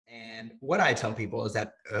And what I tell people is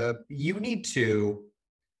that you need to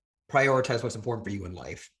prioritize what's important for you in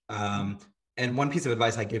life. And one piece of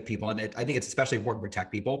advice I give people, and I think it's especially important for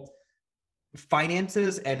tech people,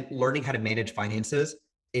 finances and learning how to manage finances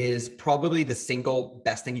is probably the single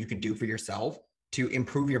best thing you can do for yourself to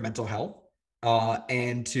improve your mental health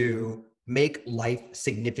and to make life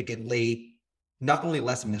significantly not only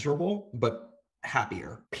less miserable, but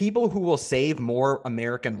happier. People who will save more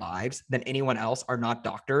American lives than anyone else are not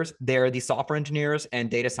doctors. They're the software engineers and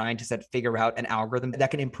data scientists that figure out an algorithm that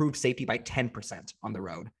can improve safety by 10% on the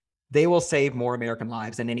road. They will save more American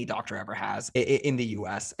lives than any doctor ever has in the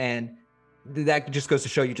US. And that just goes to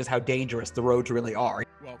show you just how dangerous the roads really are.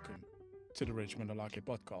 Welcome to the Richmond Alake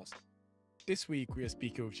podcast. This week we are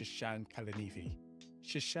speaking with Shashank Kalanithi.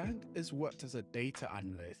 Shashank has worked as a data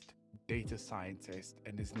analyst, data scientist,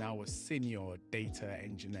 and is now a senior data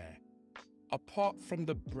engineer. Apart from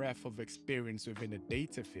the breadth of experience within the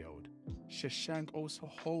data field, Shashank also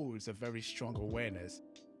holds a very strong awareness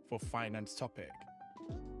for finance topic.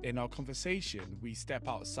 In our conversation, we step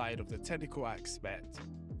outside of the technical aspect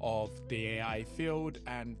of the AI field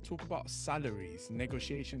and talk about salaries,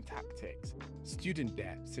 negotiation tactics, student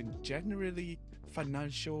debts, and generally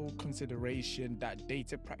financial consideration that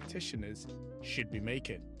data practitioners should be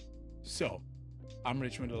making. So, I'm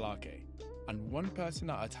Richmond Alake, and one person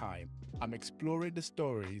at a time, I'm exploring the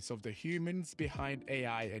stories of the humans behind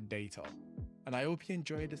AI and data. And I hope you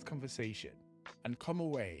enjoy this conversation and come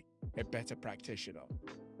away a better practitioner.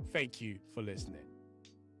 Thank you for listening.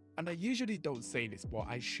 And I usually don't say this, but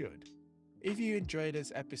I should. If you enjoyed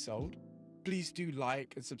this episode, please do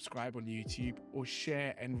like and subscribe on YouTube or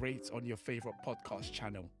share and rate on your favorite podcast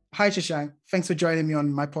channel. Hi, Shashank. Thanks for joining me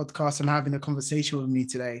on my podcast and having a conversation with me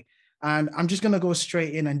today. And I'm just going to go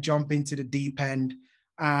straight in and jump into the deep end.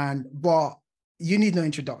 But you need no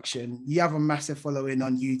introduction. You have a massive following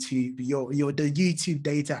on YouTube. You're the YouTube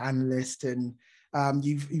data analyst, and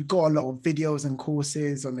you've got a lot of videos and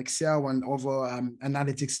courses on Excel and other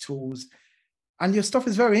analytics tools. And your stuff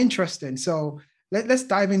is very interesting. So let's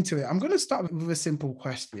dive into it. I'm going to start with a simple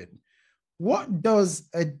question. What does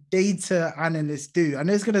a data analyst do? I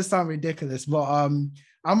know it's going to sound ridiculous, but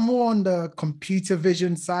I'm more on the computer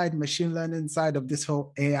vision side, machine learning side of this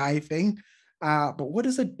whole AI thing. But what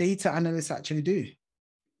does a data analyst actually do?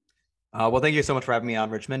 Well, thank you so much for having me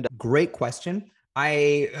on, Richmond. Great question.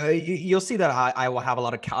 You'll see that I will have a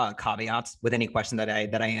lot of caveats with any question that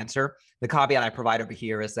I answer. The caveat I provide over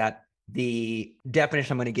here is that the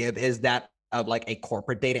definition I'm going to give is that of like a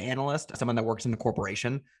corporate data analyst, someone that works in the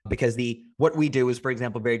corporation, because what we do is, for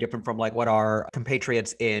example, very different from like what our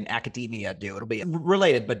compatriots in academia do. It'll be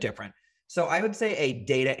related, but different. So I would say a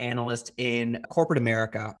data analyst in corporate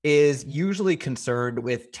America is usually concerned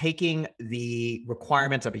with taking the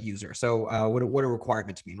requirements of a user. So what do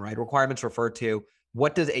requirements mean, right? Requirements refer to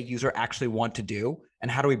what does a user actually want to do,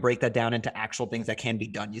 and how do we break that down into actual things that can be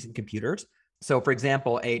done using computers? So for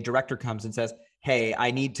example, a director comes and says, hey,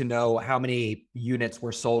 I need to know how many units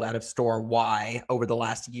were sold out of store Y over the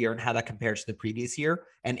last year and how that compares to the previous year.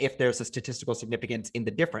 And if there's a statistical significance in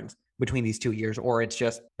the difference between these 2 years, or it's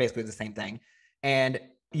just basically the same thing. And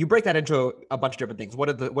you break that into a bunch of different things.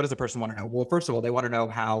 What does the person want to know? Well, first of all, they want to know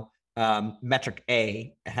how metric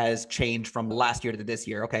A has changed from last year to this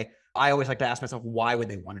year. Okay. I always like to ask myself, why would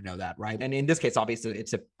they want to know that, right? And in this case, obviously,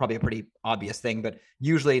 it's probably a pretty obvious thing, but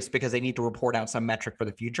usually it's because they need to report out some metric for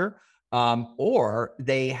the future, or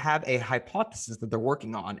they have a hypothesis that they're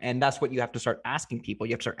working on. And that's what you have to start asking people.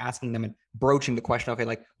 You have to start asking them and broaching the question, okay,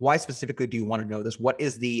 like, why specifically do you want to know this? What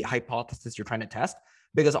is the hypothesis you're trying to test?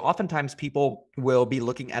 Because oftentimes people will be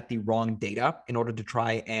looking at the wrong data in order to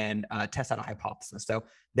try and test out a hypothesis. So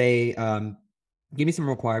they give me some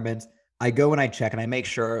requirements. I go and I check and I make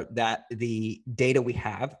sure that the data we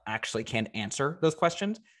have actually can answer those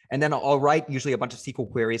questions. And then I'll write usually a bunch of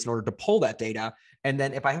SQL queries in order to pull that data. And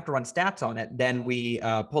then if I have to run stats on it, then we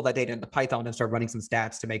pull that data into Python and start running some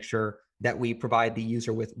stats to make sure that we provide the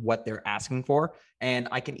user with what they're asking for. And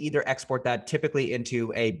I can either export that typically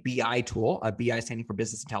into a BI tool, a BI standing for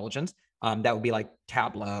business intelligence. That would be like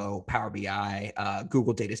Tableau, Power BI,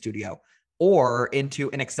 Google Data Studio, or into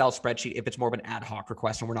an Excel spreadsheet if it's more of an ad hoc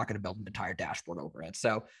request and we're not going to build an entire dashboard over it.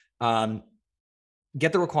 So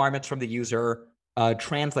get the requirements from the user,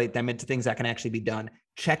 translate them into things that can actually be done,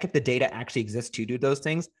 check if the data actually exists to do those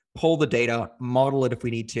things, pull the data, model it if we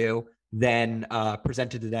need to, then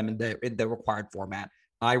present it to them in the required format.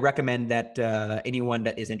 I recommend that anyone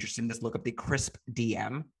that is interested in this look up the CRISP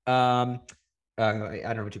DM. I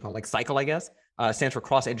don't know what you call it, like cycle, I guess. Stands for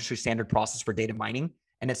Cross Industry Standard Process for Data Mining.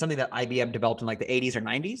 And it's something that IBM developed in like the 80s or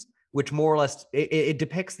 90s. which more or less, it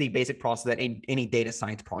depicts the basic process that any data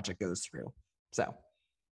science project goes through. So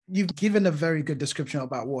you've given a very good description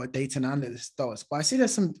about what a data analyst does, but I see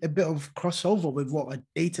there's a bit of crossover with what a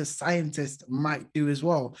data scientist might do as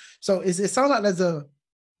well. So it sounds like there's a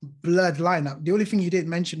blurred lineup. The only thing you didn't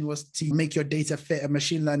mention was to make your data fit a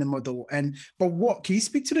machine learning model. But what can you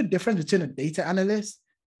speak to the difference between a data analyst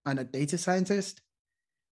and a data scientist?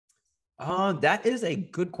 That is a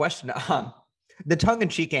good question. The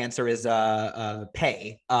tongue-in-cheek answer is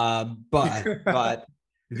pay, but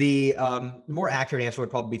the more accurate answer would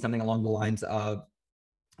probably be something along the lines of,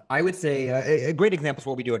 I would say a great example is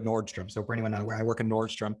what we do at Nordstrom. So for anyone not aware, I work at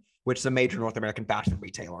Nordstrom, which is a major North American fashion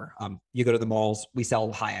retailer. You go to the malls, we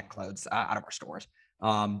sell high-end clothes out of our stores.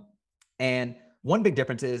 And one big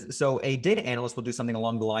difference is, so a data analyst will do something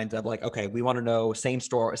along the lines of like, okay, we want to know same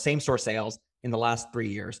store sales in the last 3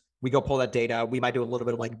 years. We go pull that data. We might do a little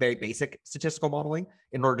bit of like very basic statistical modeling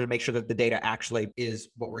in order to make sure that the data actually is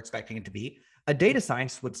what we're expecting it to be. A data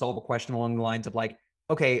science would solve a question along the lines of like,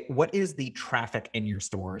 okay, what is the traffic in your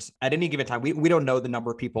stores at any given time? We don't know the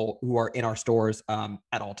number of people who are in our stores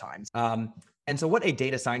at all times. And so what a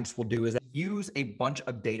data scientist will do is use a bunch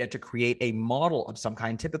of data to create a model of some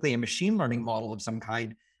kind, typically a machine learning model of some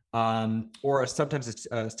kind, or sometimes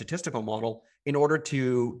a statistical model, in order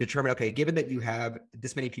to determine, okay, given that you have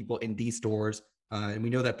this many people in these stores, and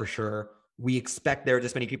we know that for sure, we expect there are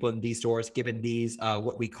this many people in these stores, given these,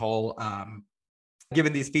 what we call,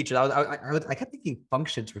 given these features. I kept thinking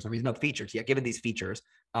functions for some reason, no, features. Yeah, given these features,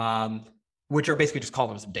 which are basically just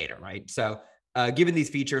columns of data, right? So given these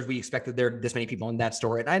features, we expect that there are this many people in that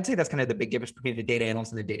store. And I'd say that's kind of the big difference between the data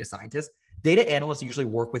analyst and the data scientist. Data analysts usually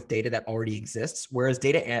work with data that already exists, whereas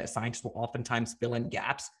data scientists will oftentimes fill in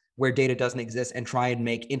gaps where data doesn't exist and try and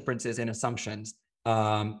make inferences and assumptions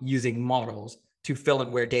using models to fill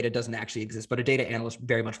in where data doesn't actually exist. But a data analyst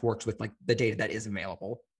very much works with like the data that is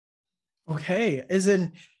available. Okay,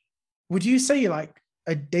 would you say like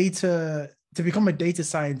to become a data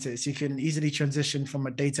scientist, you can easily transition from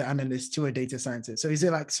a data analyst to a data scientist? So is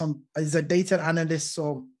it like is a data analyst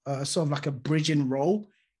sort of like a bridging role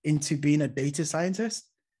into being a data scientist?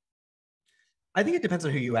 I think it depends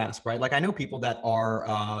on who you ask, right? Like I know people that are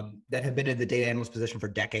that have been in the data analyst position for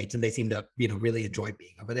decades, and they seem to really enjoy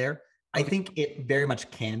being over there. I think it very much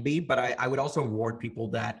can be, but I would also warn people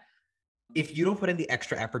that if you don't put in the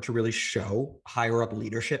extra effort to really show higher up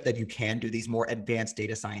leadership that you can do these more advanced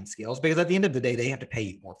data science skills, because at the end of the day, they have to pay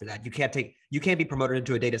you more for that. You can't be promoted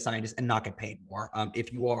into a data scientist and not get paid more.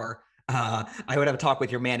 If you are, I would have a talk with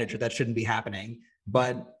your manager. That shouldn't be happening.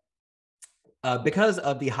 But because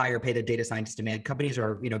of the higher paid data scientist demand, companies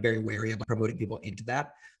are very wary of promoting people into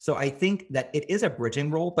that. So I think that it is a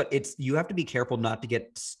bridging role, but you have to be careful not to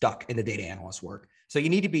get stuck in the data analyst work. So you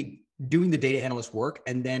need to be doing the data analyst work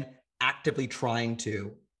and then actively trying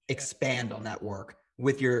to expand on that work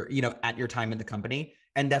with your, at your time in the company.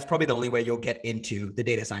 And that's probably the only way you'll get into the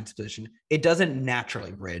data science position. It doesn't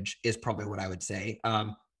naturally bridge is probably what I would say.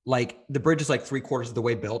 Like the bridge is like 3/4 of the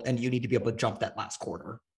way built, and you need to be able to jump that last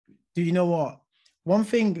quarter. Do you know what? One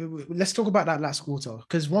thing, let's talk about that last quarter,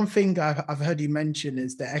 because one thing I've heard you mention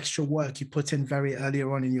is the extra work you put in very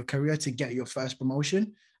earlier on in your career to get your first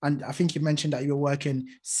promotion. And I think you mentioned that you're working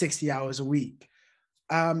 60 hours a week.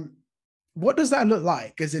 What does that look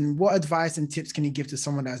like? As in, what advice and tips can you give to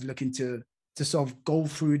someone that's looking to sort of go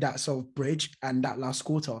through that sort of bridge and that last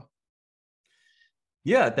quarter?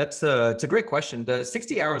 Yeah, it's a great question. The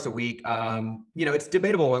 60 hours a week, it's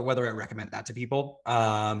debatable whether I recommend that to people.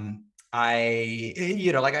 I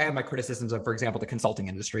have my criticisms of, for example, the consulting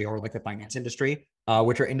industry or like the finance industry,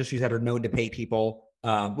 which are industries that are known to pay people,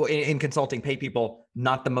 in consulting, pay people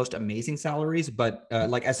not the most amazing salaries, but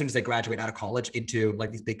like as soon as they graduate out of college into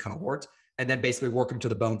like these big cohorts, and then basically work them to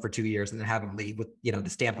the bone for 2 years and then have them leave with, the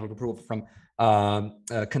stamp of approval from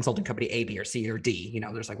consulting company A, B, or C, or D.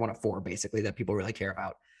 There's like one of 4 basically that people really care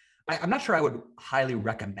about. I'm not sure I would highly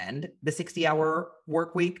recommend the 60-hour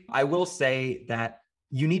work week. I will say that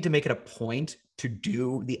you need to make it a point to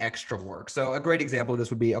do the extra work. So a great example of this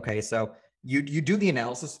would be, okay, so you do the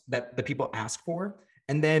analysis that the people ask for,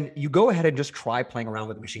 and then you go ahead and just try playing around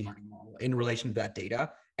with the machine learning model in relation to that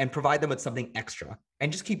data and provide them with something extra,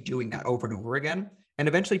 and just keep doing that over and over again. And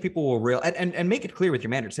eventually people will and make it clear with your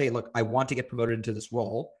manager, say, look, I want to get promoted into this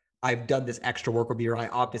role. I've done this extra work with you, and I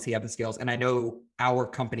obviously have the skills, and I know our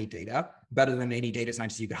company data better than any data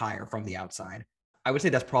scientist you could hire from the outside. I would say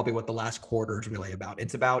that's probably what the last quarter is really about.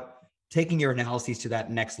 It's about taking your analyses to that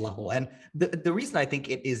next level. And the reason I think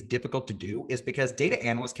it is difficult to do is because data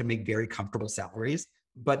analysts can make very comfortable salaries,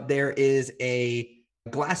 but there is a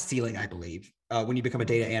glass ceiling, I believe, when you become a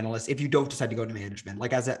data analyst, if you don't decide to go into management,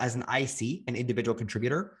 like as an IC, an individual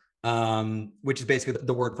contributor, which is basically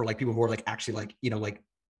the word for like people who are like actually like, like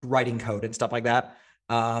writing code and stuff like that,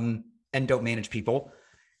 and don't manage people.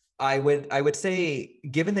 I would say,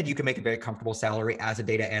 given that you can make a very comfortable salary as a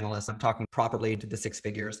data analyst, I'm talking properly into the six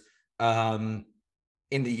figures, in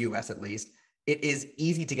the US at least, it is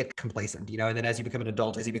easy to get complacent, and then as you become an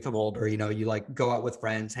adult, as you become older, you like go out with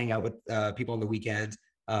friends, hang out with people on the weekends,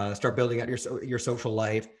 start building out your social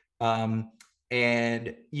life.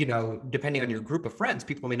 And, depending on your group of friends,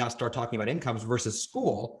 people may not start talking about incomes versus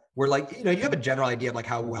school, where like, you have a general idea of like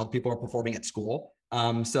how well people are performing at school.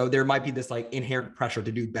 So there might be this like inherent pressure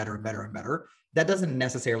to do better and better and better. That doesn't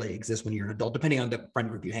necessarily exist when you're an adult, depending on the friend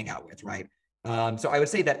group you hang out with, right? So I would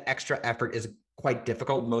say that extra effort is quite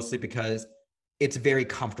difficult, mostly because it's very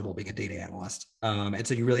comfortable being a data analyst. And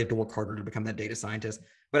so you really have to work harder to become that data scientist.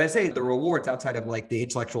 But I say the rewards outside of like the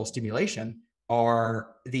intellectual stimulation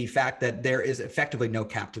are the fact that there is effectively no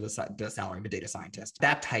cap to the salary of a data scientist.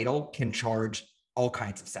 That title can charge all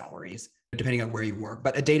kinds of salaries, depending on where you work.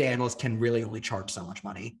 But a data analyst can really only charge so much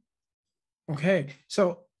money. Okay.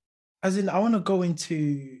 So as in, I want to go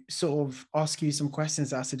into sort of ask you some questions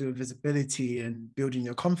that has to do with visibility and building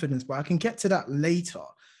your confidence, but I can get to that later.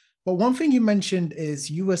 But one thing you mentioned is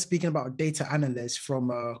you were speaking about data analysts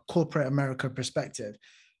from a corporate America perspective.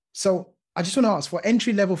 So I just want to ask, for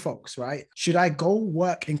entry-level folks, right? Should I go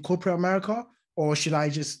work in corporate America, or should I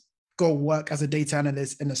just go work as a data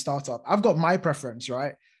analyst in a startup? I've got my preference,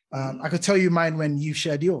 right? I could tell you mine when you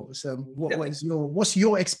shared yours. What's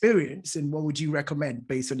your experience, and what would you recommend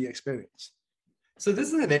based on your experience? So this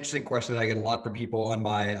is an interesting question that I get a lot from people on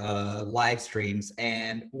my live streams.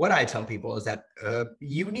 And what I tell people is that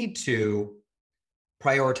you need to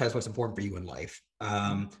prioritize what's important for you in life.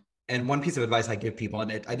 And one piece of advice I give people,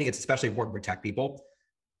 and I think it's especially important for tech people,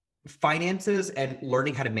 finances and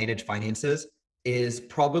learning how to manage finances is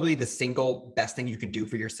probably the single best thing you can do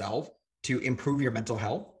for yourself to improve your mental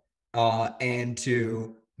health and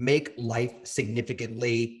to make life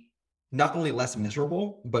significantly, not only less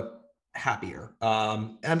miserable, but happier.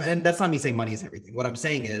 And that's not me saying money is everything. What I'm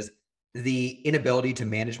saying is the inability to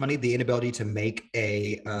manage money, the inability to make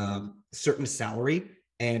a certain salary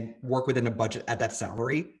and work within a budget at that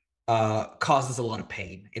salary causes a lot of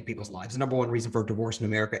pain in people's lives. The number one reason for divorce in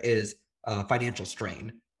America is financial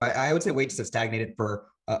strain. I would say wages have stagnated for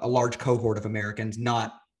a large cohort of Americans,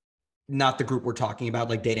 not the group we're talking about,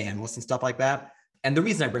 like data analysts and stuff like that. And the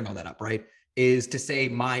reason I bring all that up, right, is to say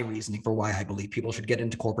my reasoning for why I believe people should get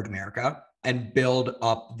into corporate America and build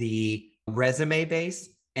up the resume base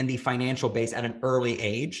and the financial base at an early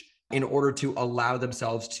age in order to allow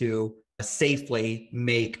themselves to safely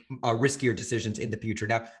make riskier decisions in the future.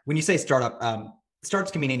 Now, when you say startup,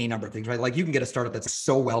 startups can mean any number of things, right? Like you can get a startup that's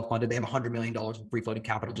so well funded, they have $100 million in free floating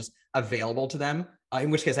capital just available to them.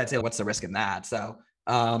 In which case I'd say, what's the risk in that? So,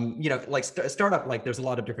 like startup, like there's a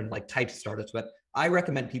lot of different like types of startups, but I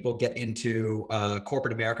recommend people get into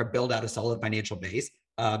corporate America, build out a solid financial base,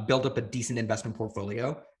 build up a decent investment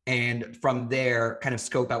portfolio, and from there kind of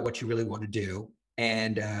scope out what you really want to do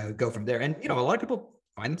and go from there. And, a lot of people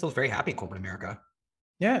find themselves very happy in corporate America.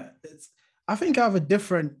 Yeah, I think I have a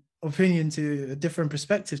different opinion, to a different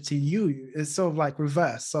perspective to you. It's sort of like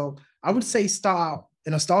reverse. So I would say start out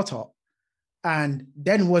in a startup and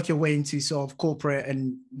then work your way into sort of corporate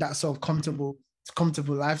and that sort of comfortable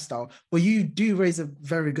lifestyle. But you do raise a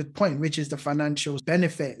very good point, which is the financial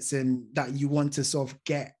benefits and that you want to sort of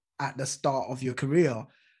get at the start of your career.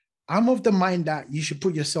 I'm of the mind that you should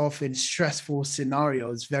put yourself in stressful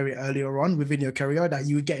scenarios very earlier on within your career that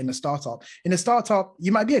you would get in a startup. In a startup,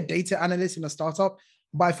 you might be a data analyst in a startup,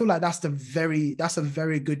 but I feel like that's a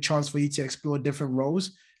very good chance for you to explore different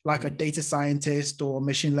roles, like a data scientist or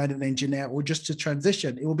machine learning engineer, or just to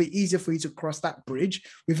transition. It will be easier for you to cross that bridge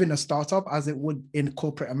within a startup as it would in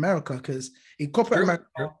corporate America, because in corporate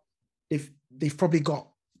America, they've probably got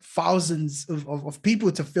thousands of people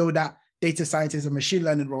to fill that data scientist and machine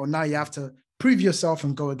learning role. Now you have to prove yourself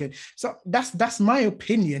and go again. So that's my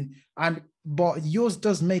opinion. But yours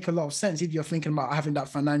does make a lot of sense if you're thinking about having that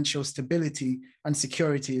financial stability and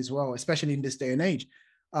security as well, especially in this day and age.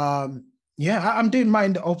 I'm doing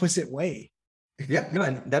mine the opposite way. Yeah, no,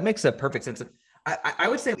 and that makes a perfect sense. I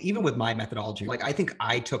would say even with my methodology, like I think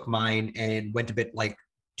I took mine and went a bit like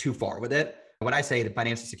too far with it. When I say the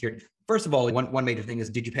financial security, first of all, one major thing is,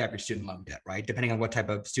 did you pay off your student loan debt, right? Depending on what type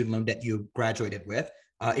of student loan debt you graduated with.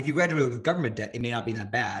 If you graduated with government debt, it may not be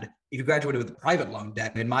that bad. If you graduated with private loan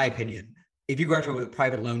debt, in my opinion, if you graduate with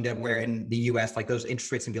private loan debt, where in the US, like those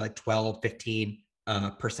interest rates can be like 12,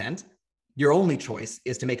 15%, your only choice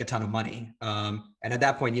is to make a ton of money. And at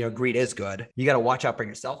that point, greed is good. You got to watch out for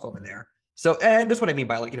yourself over there. So, and that's what I mean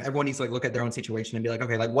by like, everyone needs to like look at their own situation and be like,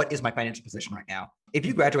 okay, like what is my financial position right now? If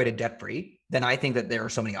you graduated debt-free, then I think that there are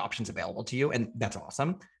so many options available to you, and that's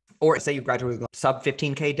awesome. Or say you graduated with sub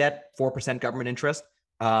 15K debt, 4% government interest.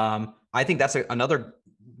 I think that's another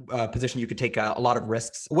position you could take a lot of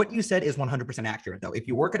risks. What you said is 100% accurate though. If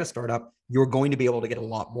you work at a startup, you're going to be able to get a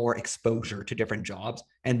lot more exposure to different jobs.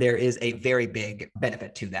 And there is a very big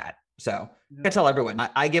benefit to that. So I tell everyone,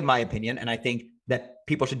 I give my opinion, and I think that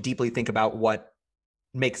people should deeply think about what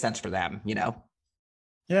makes sense for them,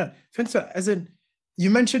 Yeah. Thanks. As in, you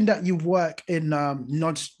mentioned that you work in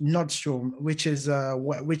Nordstrom, which is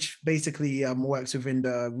which basically works within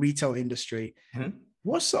the retail industry. Mm-hmm.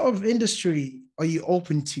 What sort of industry are you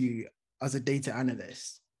open to as a data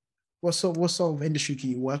analyst? What sort of industry can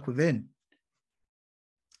you work within?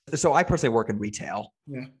 So I personally work in retail.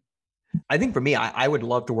 Yeah. I think for me, I would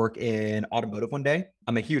love to work in automotive one day.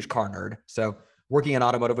 I'm a huge car nerd. So working in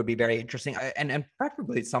automotive would be very interesting, and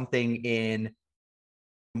preferably something in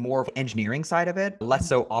more of engineering side of it, less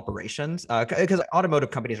so operations, because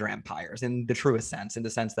automotive companies are empires in the truest sense, in the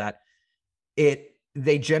sense that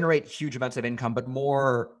they generate huge amounts of income, but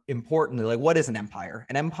more importantly, like what is an empire?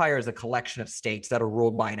 An empire is a collection of states that are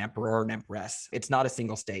ruled by an emperor or an empress. It's not a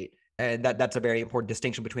single state. And that's a very important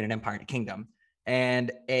distinction between an empire and a kingdom.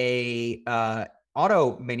 And a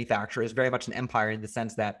auto manufacturer is very much an empire in the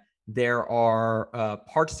sense that there are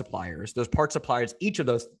parts suppliers. Those parts suppliers, each of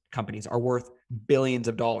those companies are worth billions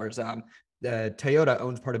of dollars. Toyota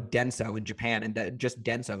owns part of Denso in Japan, and just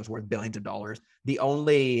Denso is worth billions of dollars. The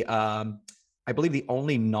only I believe the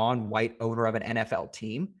only non-white owner of an NFL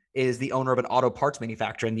team is the owner of an auto parts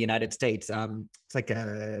manufacturer in the United States. It's like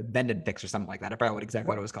a Bend and Fix or something like that. I forgot exactly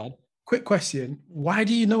what it was called. Quick question. Why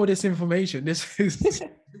do you know this information? This is...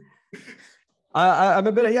 I'm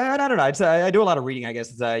a bit, I don't know. I do a lot of reading, I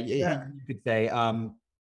guess. You could say. I'm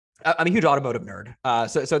a huge automotive nerd.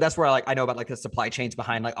 So that's where I know about like the supply chains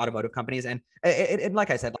behind like automotive companies. And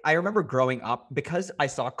like I said, I remember growing up, because I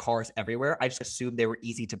saw cars everywhere, I just assumed they were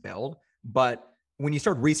easy to build. But when you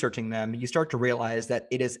start researching them, you start to realize that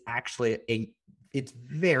it is actually it's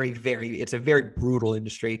a very brutal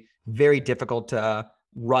industry, very difficult to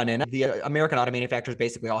run in. The American auto manufacturers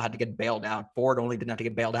basically all had to get bailed out. Ford only didn't have to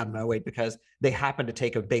get bailed out in 2008 because they happened to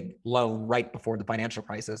take a big loan right before the financial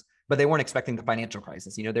crisis, but they weren't expecting the financial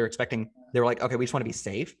crisis. They were like, okay, we just want to be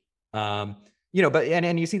safe. But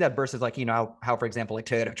you see that versus like, how, for example, like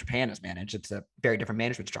Toyota Japan is managed. It's a very different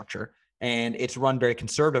management structure, and it's run very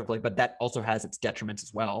conservatively, but that also has its detriments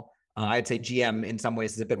as well. I'd say GM in some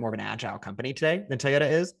ways is a bit more of an agile company today than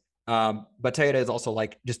Toyota is. But Toyota is also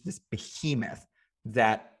like just this behemoth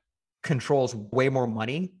that controls way more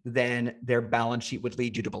money than their balance sheet would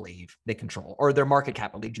lead you to believe they control, or their market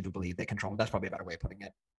cap would lead you to believe they control. That's probably a better way of putting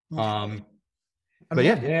it. But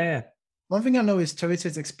yeah. One thing I know is Toyota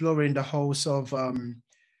is exploring the whole sort of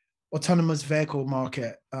autonomous vehicle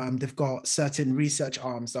market. They've got certain research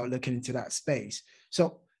arms that are looking into that space.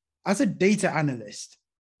 So as a data analyst,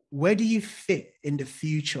 where do you fit in the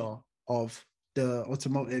future of the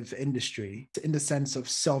automotive industry in the sense of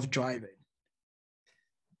self-driving?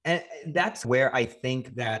 And that's where I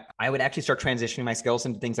think that I would actually start transitioning my skills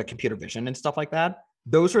into things like computer vision and stuff like that.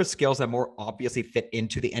 Those are skills that more obviously fit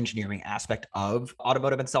into the engineering aspect of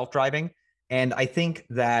automotive and self-driving. And I think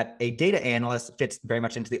that a data analyst fits very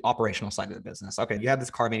much into the operational side of the business. Okay, you have this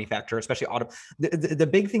car manufacturer, especially the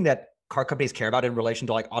big thing that car companies care about in relation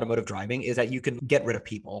to like automotive driving is that you can get rid of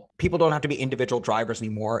people. People don't have to be individual drivers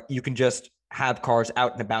anymore. You can just have cars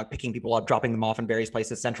out and about, picking people up, dropping them off in various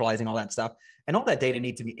places, centralizing all that stuff. And all that data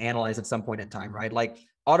needs to be analyzed at some point in time, right? Like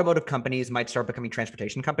automotive companies might start becoming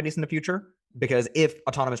transportation companies in the future, because if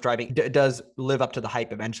autonomous driving does live up to the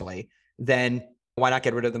hype eventually, then why not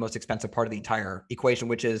get rid of the most expensive part of the entire equation,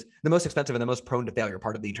 which is the most expensive and the most prone to failure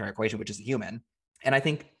part of the entire equation, which is the human. And I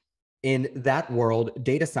think in that world,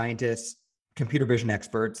 data scientists, computer vision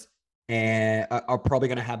experts, are probably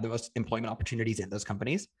going to have the most employment opportunities in those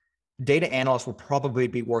companies. Data analysts will probably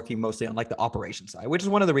be working mostly on like the operations side, which is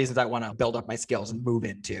one of the reasons I want to build up my skills and move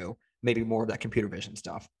into maybe more of that computer vision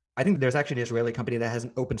stuff. I think there's actually an Israeli company that has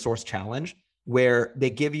an open source challenge where they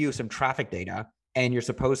give you some traffic data and you're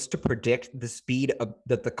supposed to predict the speed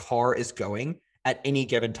that the car is going at any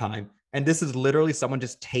given time. And this is literally someone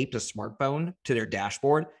just taped a smartphone to their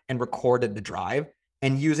dashboard and recorded the drive.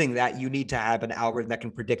 And using that, you need to have an algorithm that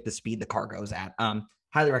can predict the speed the car goes at.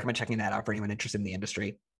 Highly recommend checking that out for anyone interested in the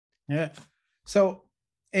industry. Yeah. So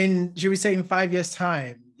should we say in 5 years'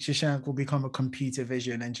 time, Shashank will become a computer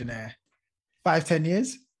vision engineer? 5-10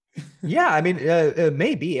 years? Yeah, I mean,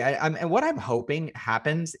 maybe. And what I'm hoping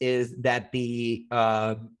happens is that the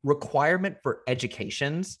requirement for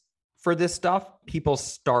educations for this stuff, people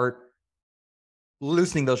start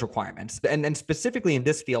loosening those requirements. And specifically in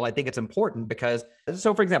this field, I think it's important because,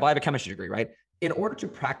 so for example, I have a chemistry degree, right? In order to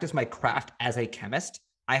practice my craft as a chemist,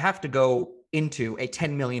 I have to go into a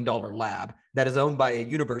 $10 million lab that is owned by a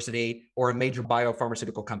university or a major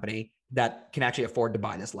biopharmaceutical company that can actually afford to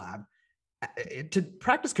buy this lab. To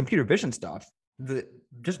practice computer vision stuff,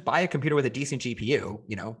 just buy a computer with a decent GPU,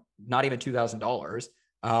 not even $2,000.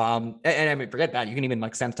 And I mean, forget that. You can even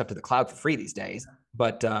like send stuff to the cloud for free these days.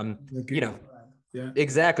 But, Yeah.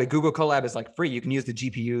 exactly. Google Colab is like free. You can use the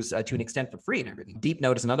GPUs to an extent for free and everything. Deep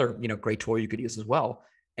Note is another, great tool you could use as well.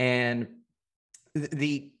 And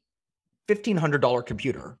the $1,500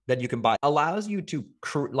 computer that you can buy allows you to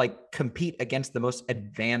compete against the most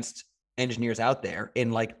advanced engineers out there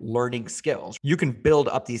in like learning skills. You can build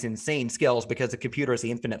up these insane skills because the computer is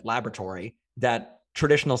the infinite laboratory that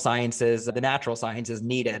traditional sciences, the natural sciences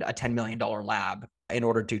needed a $10 million lab in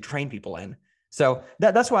order to train people in. So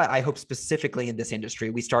that's why I hope specifically in this industry,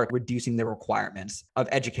 we start reducing the requirements of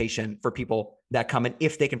education for people that come in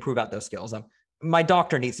if they can prove out those skills. My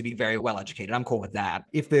doctor needs to be very well educated. I'm cool with that.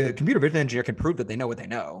 If the computer vision engineer can prove that they know what they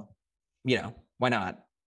know, why not?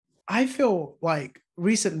 I feel like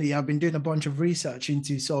recently I've been doing a bunch of research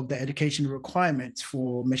into sort of the education requirements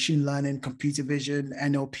for machine learning, computer vision,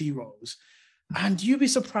 NLP roles. And you'd be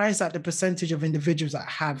surprised at the percentage of individuals that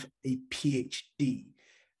have a PhD.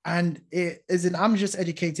 And I'm just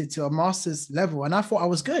educated to a master's level, and I thought I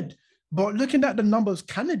was good. But looking at the number of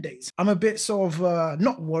candidates, I'm a bit sort of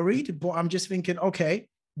not worried, but I'm just thinking, okay,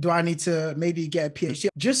 do I need to maybe get a PhD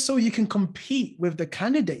just so you can compete with the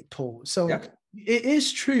candidate pool? So yeah. It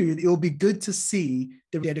is true. It will be good to see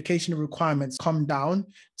the educational requirements come down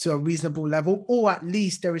to a reasonable level, or at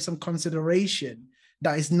least there is some consideration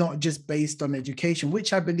that is not just based on education,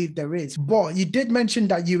 which I believe there is. But you did mention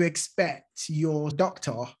that you expect your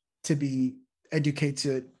doctor to be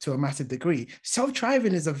educated to a massive degree.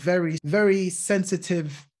 Self-driving is a very, very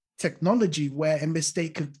sensitive technology where a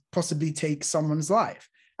mistake could possibly take someone's life.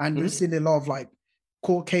 And we've seen a lot of like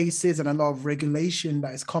court cases and a lot of regulation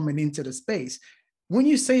that is coming into the space. When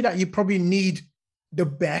you say that you probably need the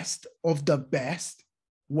best of the best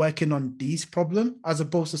working on these problems, as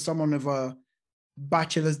opposed to someone with a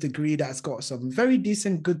bachelor's degree that's got some very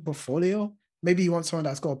decent, good portfolio. Maybe you want someone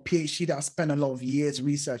that's got a PhD that spent a lot of years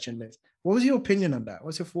researching this. What was your opinion on that?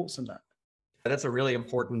 What's your thoughts on that? That's a really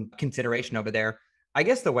important consideration over there. I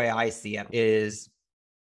guess the way I see it is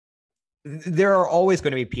there are always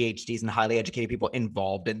going to be PhDs and highly educated people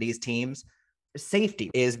involved in these teams.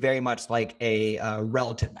 Safety is very much like a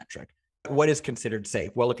relative metric. What is considered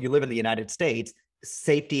safe? Well, if you live in the United States,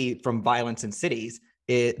 safety from violence in cities,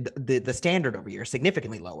 the standard over here is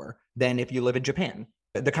significantly lower than if you live in Japan.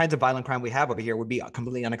 The kinds of violent crime we have over here would be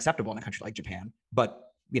completely unacceptable in a country like Japan. But,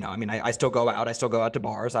 I mean, I still go out. I still go out to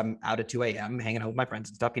bars. I'm out at 2 a.m. hanging out with my friends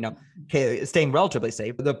and stuff, staying relatively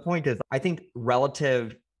safe. But the point is, I think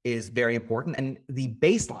relative is very important. And the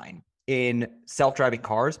baseline in self-driving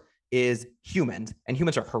cars is humans, and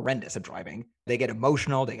humans are horrendous at driving. They get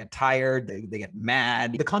emotional, they get tired, they get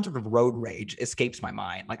mad. The concept of road rage escapes my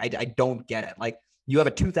mind. Like, I don't get it. Like, you have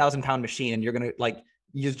a 2,000-pound machine and you're going to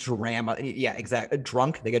you just ram. Yeah, exactly.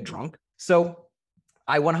 They get drunk. So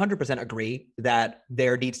I 100% agree that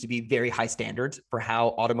there needs to be very high standards for how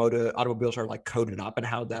automobiles are coded up and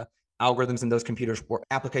how the algorithms in those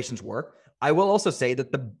applications work. I will also say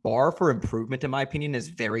that the bar for improvement, in my opinion, is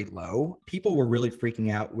very low. People were really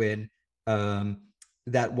freaking out when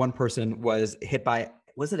that one person was hit by,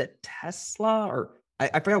 was it a Tesla or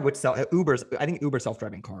I forgot which Uber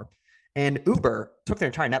self-driving car. And Uber took their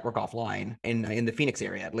entire network offline in the Phoenix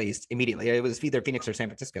area, at least immediately. It was either Phoenix or San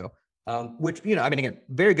Francisco, which, I mean, again,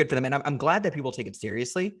 very good for them. And I'm glad that people take it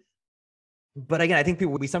seriously. But again, I think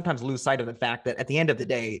we sometimes lose sight of the fact that at the end of the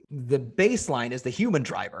day, the baseline is the human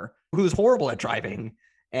driver who's horrible at driving.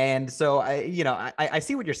 And so I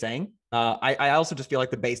see what you're saying. I also just feel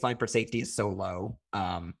like the baseline for safety is so low,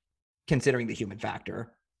 considering the human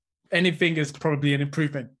factor. Anything is probably an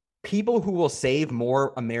improvement. People who will save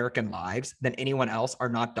more American lives than anyone else are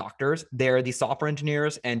not doctors. They're the software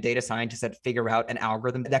engineers and data scientists that figure out an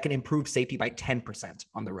algorithm that can improve safety by 10%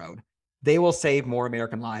 on the road. They will save more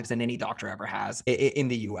American lives than any doctor ever has in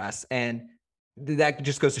the US. And that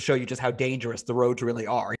just goes to show you just how dangerous the roads really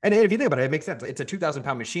are. And if you think about it, it makes sense. It's a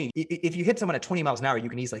 2,000-pound machine. If you hit someone at 20 miles an hour, you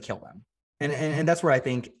can easily kill them. And that's where I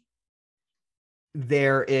think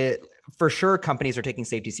for sure companies are taking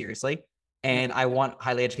safety seriously. And I want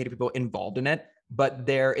highly educated people involved in it. But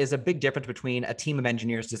there is a big difference between a team of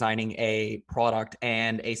engineers designing a product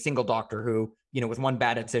and a single doctor who, with one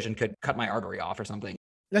bad decision could cut my artery off or something.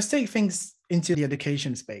 Let's take things into the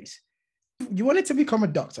education space. You wanted to become a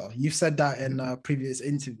doctor. You've said that in a previous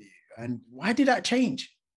interview. And why did that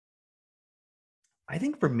change? I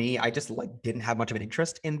think for me, I just didn't have much of an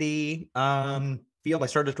interest in the field. I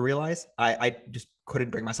started to realize I just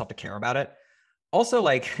couldn't bring myself to care about it. Also,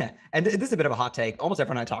 and this is a bit of a hot take. Almost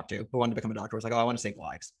everyone I talked to who wanted to become a doctor was like, "Oh, I want to save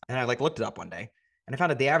lives." And I looked it up one day, and I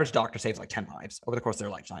found that the average doctor saves 10 lives over the course of their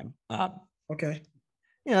lifetime. Okay.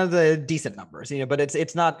 The decent numbers, but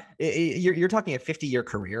it's not. You're talking a 50-year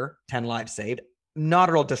career, 10 lives saved. Not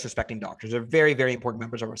at all disrespecting doctors. They're very, very important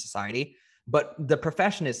members of our society. But the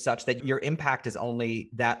profession is such that your impact is only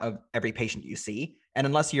that of every patient you see. And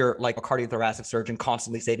unless you're like a cardiothoracic surgeon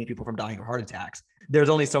constantly saving people from dying of heart attacks, there's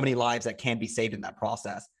only so many lives that can be saved in that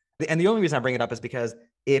process. And the only reason I bring it up is because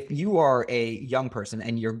if you are a young person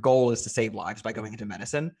and your goal is to save lives by going into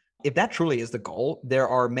medicine, if that truly is the goal, there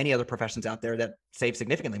are many other professions out there that save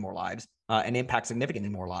significantly more lives and impact significantly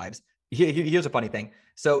more lives. Here's a funny thing.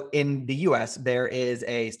 So in the US, there is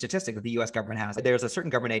a statistic that the US government has. There's a certain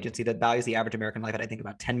government agency that values the average American life at, I think,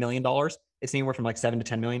 about $10 million. It's anywhere from $7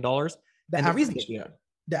 to $10 million.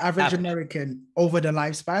 The average American over the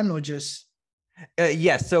lifespan, or just?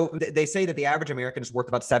 Yes. So they say that the average American is worth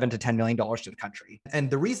about $7 to $10 million to the country. And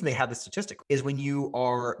the reason they have this statistic is when you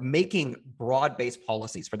are making broad-based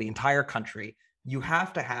policies for the entire country, you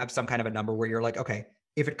have to have some kind of a number where you're like, okay,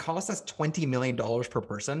 if it costs us $20 million per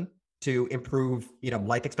person to improve,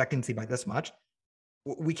 life expectancy by this much,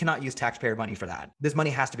 we cannot use taxpayer money for that. This money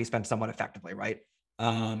has to be spent somewhat effectively, right?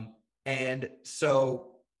 And so,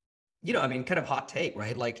 kind of hot take,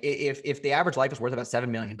 right? If the average life is worth about $7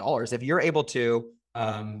 million, if you're able to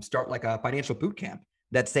start a financial boot camp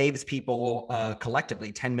that saves people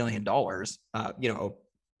collectively $10 million,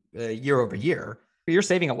 year over year, you're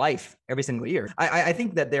saving a life every single year. I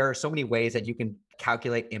think that there are so many ways that you can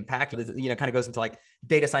calculate impact. Kind of goes into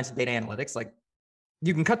data science and data analytics.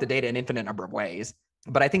 You can cut the data in an infinite number of ways.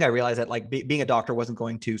 But I think I realized that being a doctor wasn't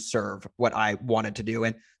going to serve what I wanted to do.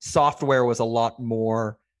 And software was a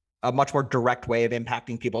much more direct way of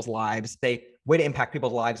impacting people's lives. Way to impact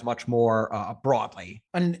people's lives much more broadly.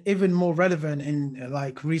 And even more relevant in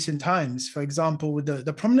recent times. For example,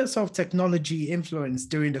 the prominence of technology influence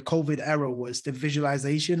during the COVID era was the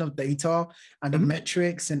visualization of data and the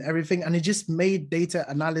metrics and everything. And it just made data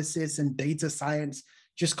analysis and data science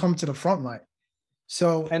just come to the front line.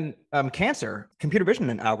 So, and cancer, computer vision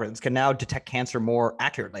algorithms can now detect cancer more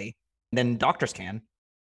accurately than doctors can.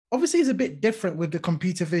 Obviously, it's a bit different with the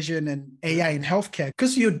computer vision and AI in healthcare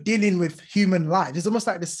because you're dealing with human life. It's almost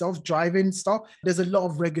like the self-driving stuff. There's a lot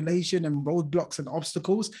of regulation and roadblocks and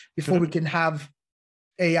obstacles before we can have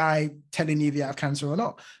AI telling you if you have cancer or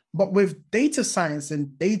not. But with data science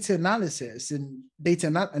and data analysis and data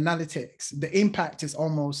analytics, the impact is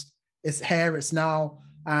it's here, it's now.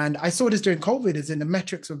 And I saw this during COVID, as in the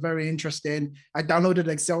metrics were very interesting. I downloaded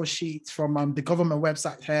Excel sheets from the government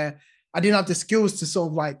website here. I didn't have the skills to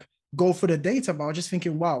sort of go for the data, but I was just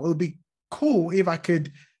thinking, wow, it would be cool if I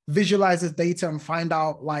could visualize this data and find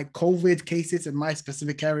out COVID cases in my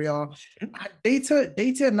specific area. Data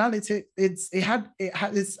analytics,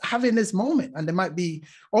 it's having this moment, and there might be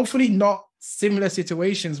hopefully not similar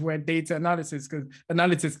situations where data analysis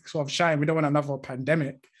sort of shine. We don't want another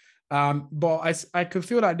pandemic, but I could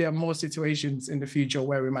feel like there are more situations in the future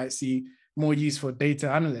where we might see more use for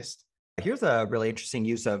data analysts. Here's a really interesting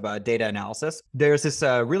use of data analysis. There's this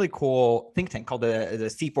really cool think tank called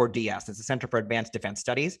the C4DS. It's the Center for Advanced Defense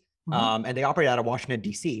Studies. And they operate out of Washington,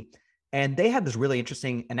 D.C. And they had this really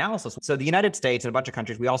interesting analysis. So the United States and a bunch of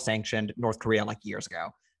countries, we all sanctioned North Korea years ago.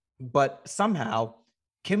 But somehow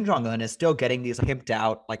Kim Jong-un is still getting these pimped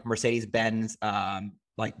out Mercedes-Benz, Yeah,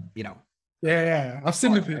 I've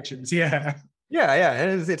seen the pictures. Yeah. Yeah,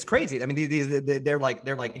 it's crazy. I mean, they're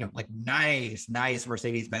nice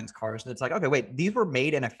Mercedes-Benz cars, and it's okay, wait, these were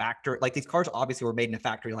made in a factory. These cars obviously were made in a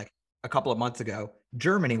factory a couple of months ago.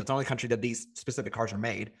 Germany was the only country that these specific cars are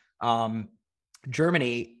made.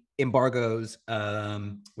 Germany embargoes,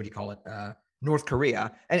 North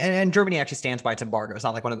Korea, and Germany actually stands by its embargo. It's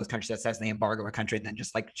not one of those countries that says they embargo a country and then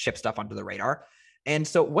just ship stuff under the radar. And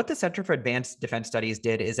so what the Center for Advanced Defense Studies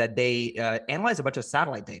did is that they analyzed a bunch of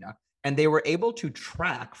satellite data. And they were able to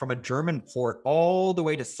track from a German port all the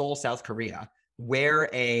way to Seoul, South Korea, where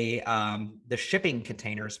the shipping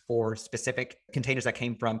containers for specific containers that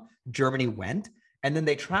came from Germany went. And then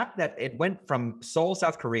they tracked that it went from Seoul,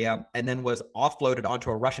 South Korea, and then was offloaded onto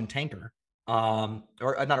a Russian tanker, or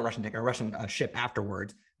not a Russian tanker, a Russian ship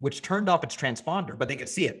afterwards. which turned off its transponder, but they could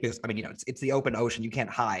see it because, I mean, it's the open ocean. You can't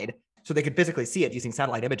hide. So they could physically see it using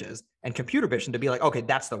satellite images and computer vision to be like, okay,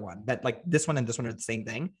 that's the one. That like this one and this one are the same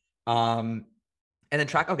thing. And then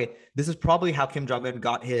track, okay, this is probably how Kim Jong-un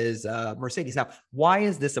got his Mercedes. Now, why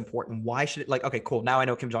is this important? Why should it, like, okay, cool. Now I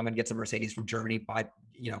know Kim Jong-un gets a Mercedes from Germany by,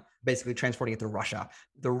 basically transporting it to Russia.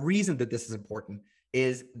 The reason that this is important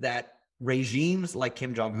is that regimes like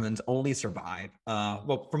Kim Jong-un's only survive,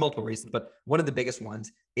 well, for multiple reasons, but one of the biggest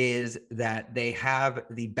ones is that they have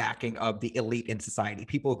the backing of the elite in society,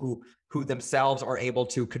 people who themselves are able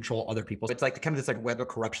to control other people. So it's like kind of this like web of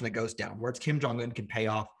corruption that goes down, where it's Kim Jong-un can pay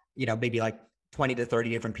off, maybe like 20 to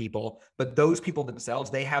 30 different people, but those people themselves,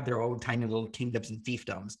 they have their own tiny little kingdoms and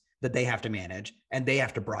fiefdoms that they have to manage, and they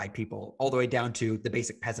have to bribe people all the way down to the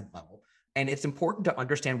basic peasant level. And it's important to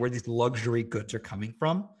understand where these luxury goods are coming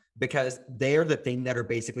from, because they're the thing that are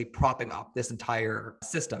basically propping up this entire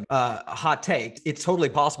system. Hot take, it's totally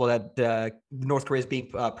possible that North Korea is being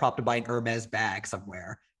propped up by an Hermes bag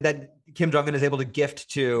somewhere that Kim Jong-un is able to gift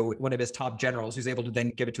to one of his top generals, who's able to then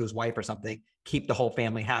give it to his wife or something, keep the whole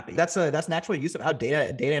family happy. That's natural use of how data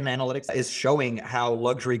and analytics is showing how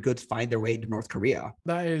luxury goods find their way to North Korea.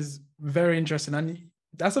 That is very interesting. And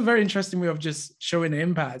that's a very interesting way of just showing the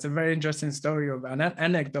impact. It's a very interesting story of an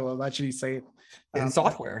anecdote of actually saying.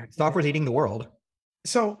 Software's eating the world.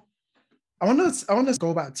 So I want to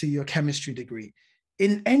go back to your chemistry degree.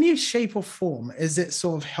 In any shape or form, has it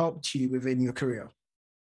sort of helped you within your career?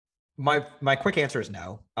 My quick answer is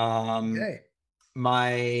no. Okay.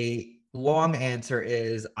 My long answer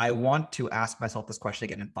is I want to ask myself this question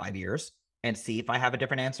again in 5 years and see if I have a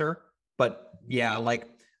different answer. But yeah, like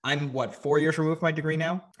I'm 4 years removed from my degree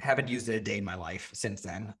now. Haven't used it a day in my life since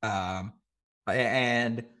then.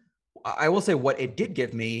 And I will say what it did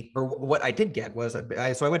give me, or what I did get was,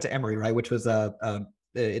 so I went to Emory, right, which was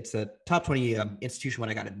it's a top 20 institution when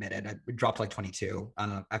I got admitted. I dropped to like 22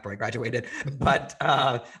 after I graduated, but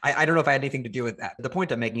I don't know if I had anything to do with that. The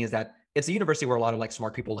point I'm making is that it's a university where a lot of like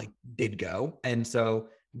smart people like did go. And so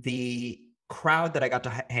the crowd that I got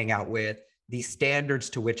to hang out with, the standards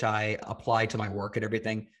to which I apply to my work and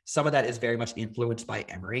everything, some of that is very much influenced by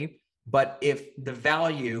Emory. But if the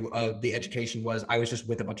value of the education was I was just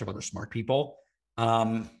with a bunch of other smart people,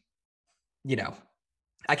 I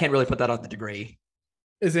can't really put that on the degree.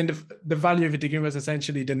 Is in the value of a degree was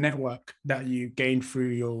essentially the network that you gained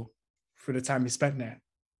through the time you spent there.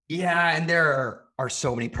 Yeah, and there are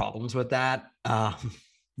so many problems with that. There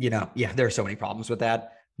are so many problems with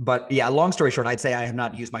that. But yeah, long story short, I'd say I have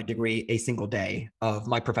not used my degree a single day of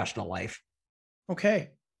my professional life. Okay,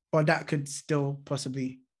 well, that could still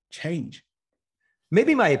possibly change.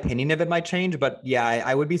 Maybe my opinion of it might change, but yeah,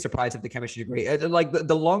 I would be surprised if the chemistry degree, like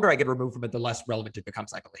the longer I get removed from it, the less relevant it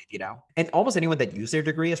becomes, I believe, And almost anyone that used their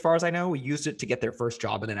degree, as far as I know, used it to get their first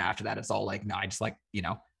job. And then after that, it's all like, no, I just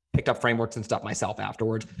picked up frameworks and stuff myself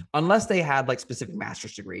afterwards, unless they had like specific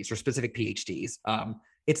master's degrees or specific PhDs.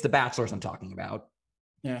 It's the bachelor's I'm talking about.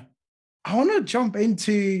 Yeah. I want to jump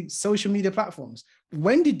into social media platforms.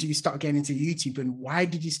 When did you start getting into YouTube, and why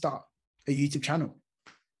did you start a YouTube channel?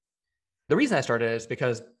 The reason I started is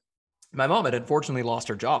because my mom had unfortunately lost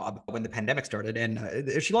her job when the pandemic started.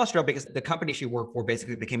 And she lost her job because the company she worked for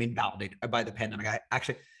basically became invalidated by the pandemic. I'm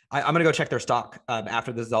going to go check their stock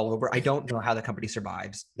after this is all over. I don't know how the company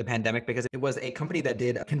survives the pandemic because it was a company that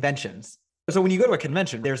did conventions. So when you go to a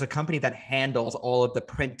convention, there's a company that handles all of the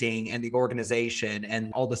printing and the organization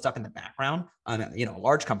and all the stuff in the background, a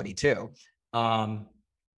large company too.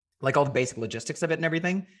 Like all the basic logistics of it and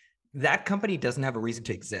everything. That company doesn't have a reason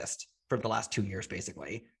to exist for the last 2 years,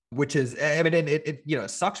 basically, which is, I mean,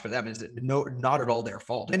 it sucks for them. It's not at all their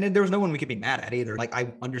fault. And there was no one we could be mad at either. Like,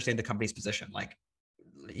 I understand the company's position. Like,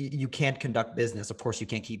 you can't conduct business. Of course, you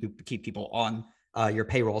can't keep people on your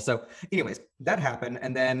payroll. So anyways, that happened.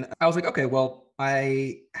 And then I was like, okay, well,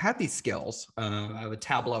 I had these skills. I was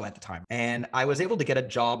Tableau at the time, and I was able to get a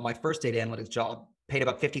job. My first data analytics job paid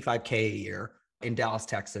about $55K a year in Dallas,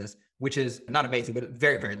 Texas, which is not amazing, but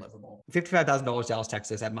very, very livable. $55,000 Dallas,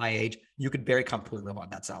 Texas at my age, you could very comfortably live on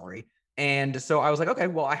that salary. And so I was like, okay,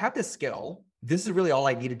 well, I have this skill. This is really all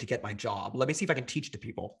I needed to get my job. Let me see if I can teach to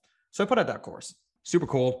people. So I put out that course. Super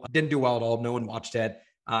cool. Didn't do well at all. No one watched it.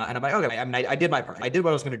 And I'm like, okay, I did my part. I did what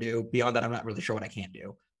I was going to do. Beyond that, I'm not really sure what I can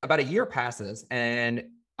do. About a year passes, and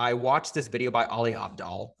I watched this video by Ali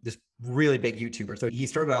Abdaal, this really big YouTuber. So he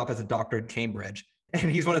started off as a doctor in Cambridge. And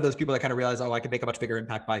he's one of those people that kind of realized, I could make a much bigger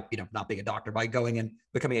impact by, not being a doctor, by going and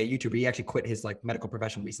becoming a YouTuber. He actually quit his medical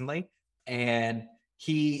profession recently. And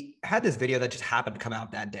he had this video that just happened to come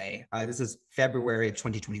out that day. This is February of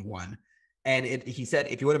 2021. And he said,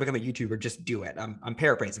 if you want to become a YouTuber, just do it. I'm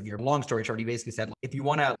paraphrasing here. Long story short, he basically said, if you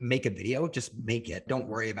want to make a video, just make it. Don't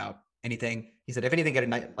worry about anything. He said, if anything, get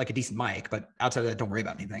a decent mic, but outside of that, don't worry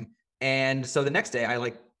about anything. And so the next day I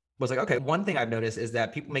was like, okay, one thing I've noticed is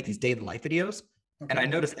that people make these day in the life videos. Okay. And I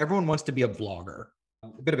noticed everyone wants to be a vlogger.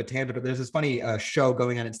 A bit of a tangent, but there's this funny show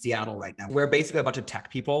going on in Seattle right now where basically a bunch of tech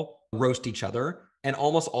people roast each other. And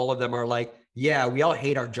almost all of them are like, yeah, we all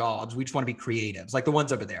hate our jobs. We just want to be creatives, like the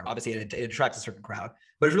ones over there. Obviously, it attracts a certain crowd.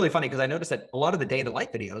 But it's really funny because I noticed that a lot of the day in the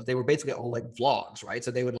life videos, they were basically all like vlogs, right?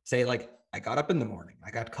 So they would say like, I got up in the morning,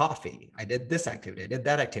 I got coffee, I did this activity, I did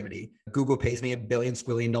that activity. Google pays me $1 billion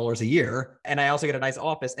squillion a year. And I also get a nice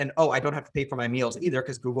office. And I don't have to pay for my meals either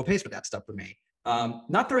because Google pays for that stuff for me.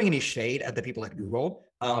 Not throwing any shade at the people at Google,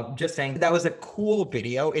 just saying that was a cool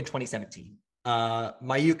video in 2017.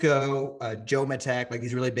 Mayuko, Joe Matek, like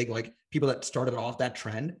these really big, like people that started off that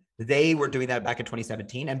trend, they were doing that back in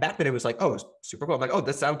 2017. And back then it was like, oh, it's super cool. I'm like, oh,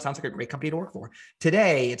 this sounds like a great company to work for.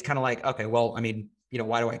 Today, it's kind of like, okay, well, I mean,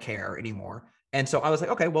 why do I care anymore? And so I was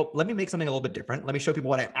like, okay, well, let me make something a little bit different. Let me show people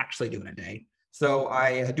what I actually do in a day. So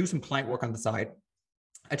I do some client work on the side.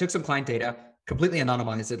 I took some client data, completely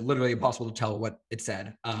anonymized it, literally impossible to tell what it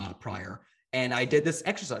said prior. And I did this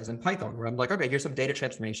exercise in Python where I'm like, okay, here's some data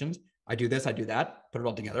transformations. I do this, I do that, put it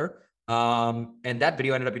all together. And that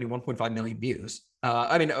video ended up getting 1.5 million views.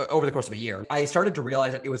 Over the course of a year. I started to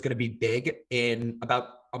realize that it was going to be big in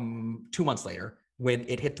about 2 months later when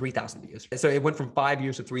it hit 3,000 views. So it went from 5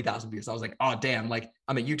 views to 3,000 views. I was like, oh, damn, like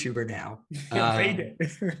I'm a YouTuber now. I made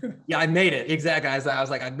it. Yeah, I made it. Exactly. I was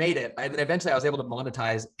like, I made it. And then eventually I was able to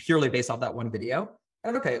monetize purely based off that one video.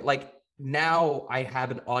 And okay, like now I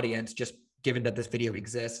have an audience just given that this video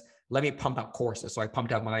exists. Let me pump out courses. So I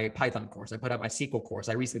pumped out my Python course. I put out my SQL course.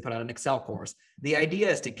 I recently put out an Excel course. The idea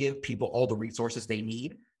is to give people all the resources they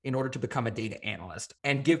need in order to become a data analyst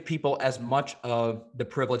and give people as much of the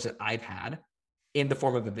privilege that I've had in the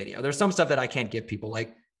form of a video. There's some stuff that I can't give people.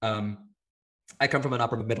 Like, I come from an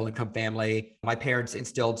upper middle income family. My parents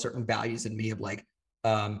instilled certain values in me of like,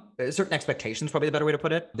 certain expectations, probably the better way to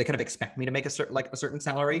put it. They kind of expect me to make a certain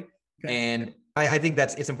salary. Okay. And I think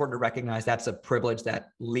it's important to recognize that's a privilege that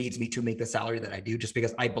leads me to make the salary that I do, just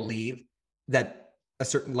because I believe that a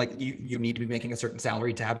certain, like you need to be making a certain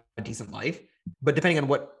salary to have a decent life. But depending on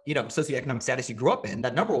what, socioeconomic status you grew up in,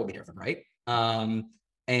 that number will be different, right?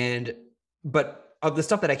 But of the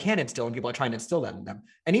stuff that I can instill in people, I try and instill that in them.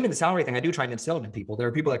 And even the salary thing, I do try and instill it in people. There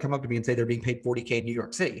are people that come up to me and say they're being paid $40K in New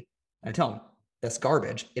York City. And I tell them, that's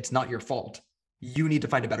garbage. It's not your fault. You need to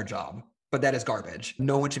find a better job. But that is garbage.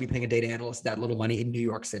 No one should be paying a data analyst that little money in New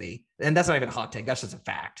York City. And that's not even a hot take. That's just a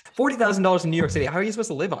fact. $40,000 in New York City. How are you supposed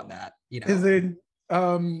to live on that?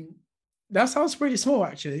 That sounds pretty small,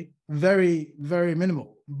 actually. Very, very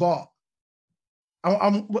minimal. But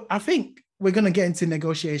I think we're going to get into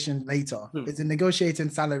negotiation later. It's in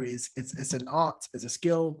negotiating salaries. It's an art. It's a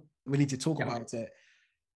skill. We need to talk about it.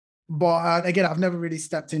 But again, I've never really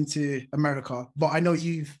stepped into America. But I know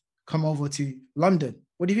you've come over to London.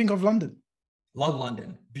 What do you think of London? Love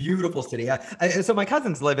London. Beautiful city. So my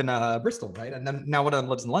cousins live in Bristol, right? And then now one of them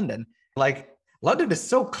lives in London. Like, London is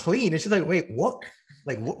so clean. It's just like, wait, what?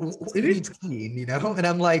 Like, what it is clean, And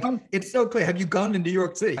I'm like, it's so clean. Have you gone to New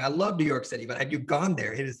York City? I love New York City, but have you gone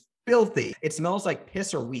there? It is filthy. It smells like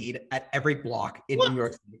piss or weed at every block in New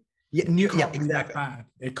York City. Yeah, exactly.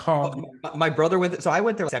 It can't. My brother went there. So I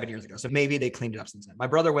went there 7 years ago. So maybe they cleaned it up since then. My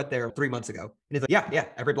brother went there 3 months ago. And he's like, yeah,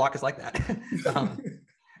 every block is like that.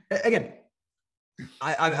 Again,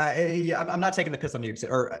 I'm not taking the piss on New York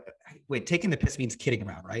City. Or wait, taking the piss means kidding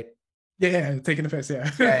around, right? Yeah, taking the piss, yeah.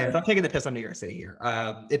 Yeah, I'm taking the piss on New York City here.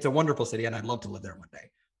 It's a wonderful city, and I'd love to live there one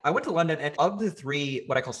day. I went to London, and of the three,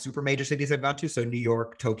 what I call super major cities I've gone to, so New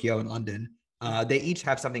York, Tokyo, and London, they each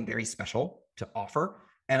have something very special to offer.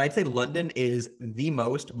 And I'd say London is the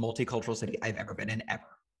most multicultural city I've ever been in, ever,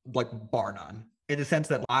 like bar none, in the sense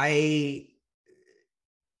that I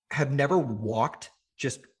have never walked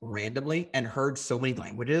just randomly and heard so many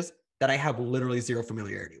languages that I have literally zero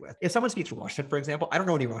familiarity with. If someone speaks Russian, for example, I don't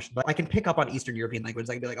know any Russian, but I can pick up on Eastern European languages.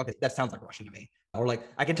 I can be like, okay, that sounds like Russian to me. Or like,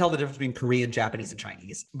 I can tell the difference between Korean, Japanese, and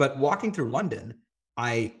Chinese. But walking through London,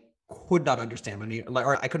 I could not understand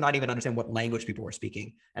or I could not even understand what language people were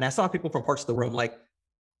speaking. And I saw people from parts of the world like,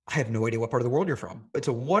 I have no idea what part of the world you're from. It's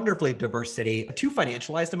a wonderfully diverse city, too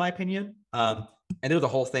financialized in my opinion. And there's a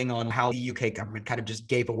whole thing on how the UK government kind of just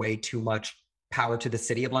gave away too much power to the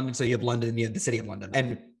city of London. So you have London, you have the city of London.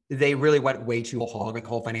 And they really went way too hog, like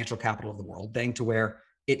whole financial capital of the world thing, to where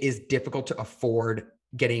it is difficult to afford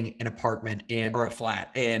getting an apartment or a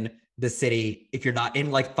flat in the city if you're not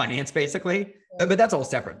in like finance, basically. But that's a whole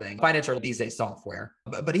separate thing. Finance are these days software.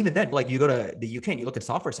 But even then, like you go to the UK and you look at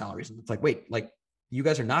software salaries and it's like, wait, like you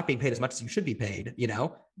guys are not being paid as much as you should be paid, you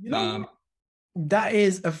know? That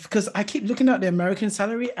is because I keep looking at the American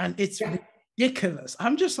salary and it's ridiculous.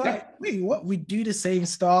 I'm just like, wait, what? We do the same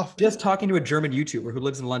stuff. Just talking to a German YouTuber who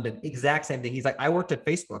lives in London, exact same thing. He's like, I worked at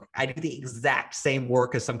Facebook. I do the exact same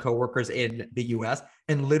work as some coworkers in the US,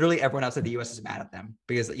 and literally everyone outside the US is mad at them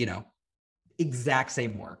because, you know, exact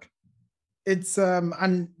same work. It's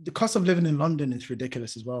and the cost of living in London is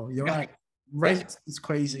ridiculous as well. You're right. Rent is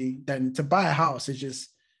crazy. Then to buy a house is just,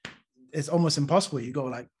 it's almost impossible. You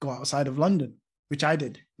go outside of London, which I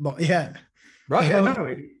did. But yeah. Right.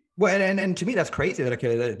 Well, and to me, that's crazy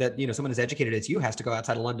that you know, someone as educated as you has to go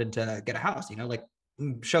outside of London to get a house, you know, like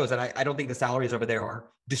shows that I don't think the salaries over there are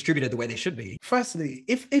distributed the way they should be. Firstly,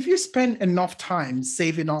 if you spend enough time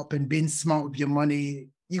saving up and being smart with your money,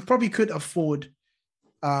 you probably could afford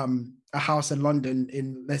a house in London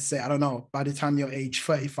in, let's say, I don't know, by the time you're age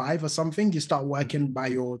 35 or something, you start working by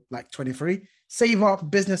your like 23, save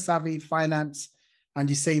up, business savvy, finance, and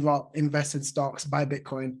you save up, invest in stocks, buy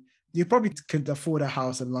Bitcoin. You probably could afford a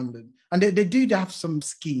house in London. And they do have some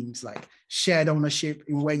schemes like shared ownership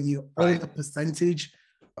in where you own a percentage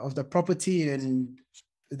of the property and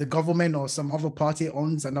the government or some other party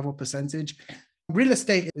owns another percentage. Real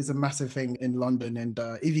estate is a massive thing in London. And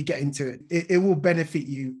if you get into it, it will benefit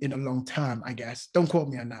you in a long term, I guess. Don't quote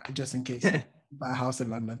me on that, just in case you buy a house in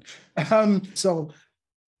London. So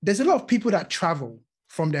there's a lot of people that travel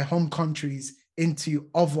from their home countries into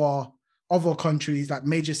other countries, like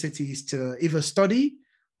major cities, to either study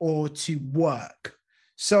or to work.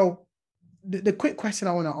 So the quick question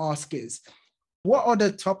I want to ask is, what are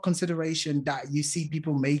the top considerations that you see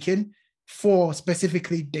people making for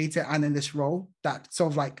specifically data analyst role that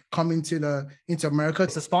sort of like come into America?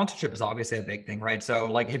 So sponsorship is obviously a big thing, right? So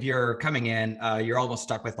like if you're coming in, you're almost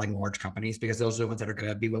stuck with like large companies because those are the ones that are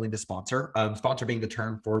going to be willing to sponsor. Sponsor being the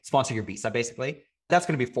term for sponsor your visa, basically. That's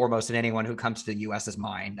going to be foremost in anyone who comes to the US's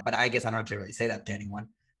mind. But I guess I don't have to really say that to anyone.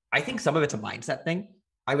 I think some of it's a mindset thing.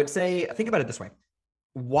 I would say, think about it this way.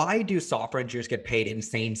 Why do software engineers get paid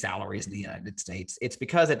insane salaries in the United States? It's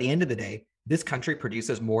because at the end of the day, this country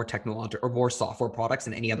produces more technology or more software products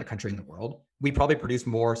than any other country in the world. We probably produce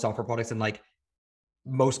more software products than like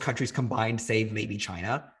most countries combined, save maybe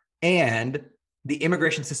China. And the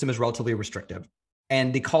immigration system is relatively restrictive.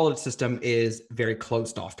 And the college system is very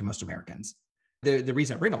closed off to most Americans. The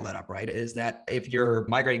reason I bring all that up, right, is that if you're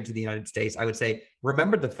migrating to the United States, I would say,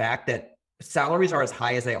 remember the fact that salaries are as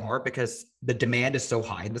high as they are because the demand is so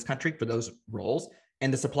high in this country for those roles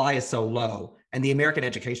and the supply is so low. And the American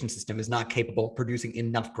education system is not capable of producing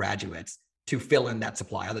enough graduates to fill in that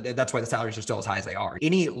supply. That's why the salaries are still as high as they are.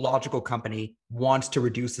 Any logical company wants to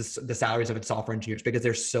reduce the salaries of its software engineers because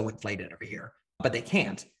they're so inflated over here, but they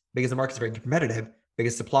can't because the market's very competitive,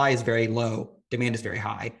 because supply is very low, demand is very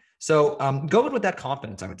high. So go in with that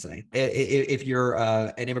confidence, I would say. If you're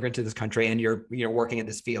an immigrant to this country and you're working in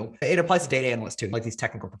this field, it applies to data analysts too, like these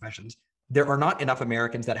technical professions. There are not enough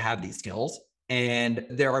Americans that have these skills. And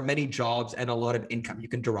there are many jobs and a lot of income you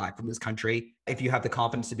can derive from this country if you have the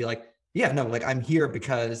confidence to be like, yeah, no, like I'm here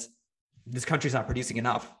because this country's not producing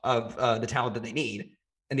enough of the talent that they need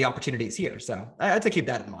and the opportunity is here. So I had to keep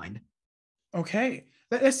that in mind. Okay,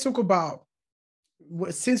 let's talk about,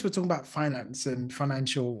 since we're talking about finance and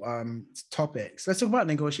financial topics, let's talk about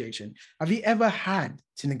negotiation. Have you ever had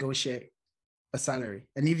to negotiate a salary?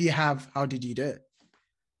 And if you have, how did you do it?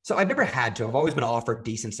 So I've never had to. I've always been offered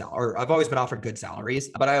decent salary, or I've always been offered good salaries,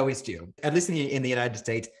 but I always do. At least in the United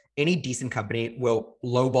States, any decent company will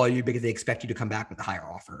lowball you because they expect you to come back with a higher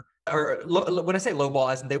offer. Or when I say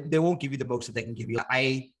lowball, as in they won't give you the most that they can give you.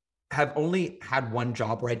 I have only had one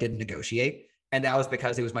job where I didn't negotiate. And that was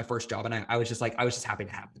because it was my first job. And I was just happy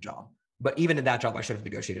to have the job. But even in that job, I should have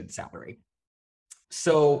negotiated the salary.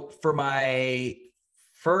 So for my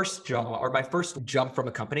first job, or my first jump from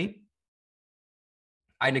a company,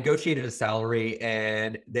 I negotiated a salary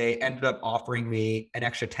and they ended up offering me an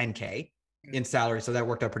extra 10K in salary. So that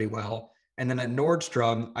worked out pretty well. And then at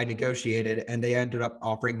Nordstrom, I negotiated and they ended up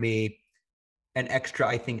offering me an extra,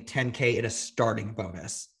 I think, 10K in a starting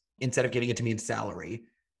bonus instead of giving it to me in salary,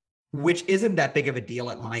 which isn't that big of a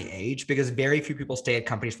deal at my age because very few people stay at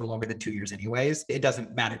companies for longer than 2 years anyways. It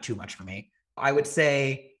doesn't matter too much for me. I would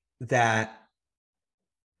say that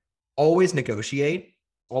always negotiate,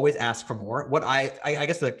 always ask for more. What I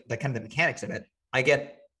guess the kind of the mechanics of it, I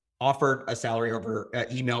get offered a salary over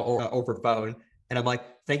email or over phone. And I'm like,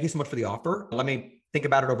 thank you so much for the offer. Let me think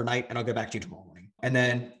about it overnight and I'll get back to you tomorrow morning. And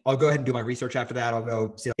then I'll go ahead and do my research after that. I'll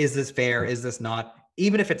go see, is this fair? Is this not?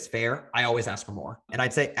 even if it's fair, I always ask for more. And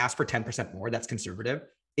I'd say ask for 10% more. That's conservative.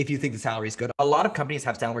 If you think the salary is good, a lot of companies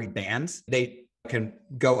have salary bands. They can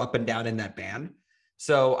go up and down in that band.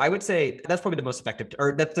 So I would say that's probably the most effective,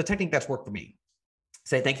 or that's the technique that's worked for me.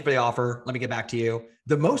 Say, thank you for the offer. Let me get back to you.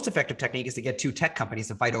 The most effective technique is to get two tech companies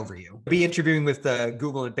to fight over you. Be interviewing with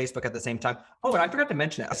Google and Facebook at the same time. Oh, and I forgot to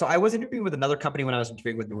mention that. So I was interviewing with another company when I was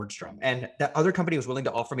interviewing with Nordstrom, and that other company was willing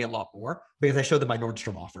to offer me a lot more because I showed them my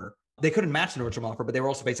Nordstrom offer. They couldn't match the Nordstrom offer, but they were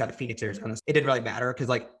also based out of Phoenix, Arizona. It didn't really matter because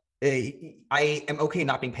I am okay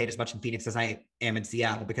not being paid as much in Phoenix as I am in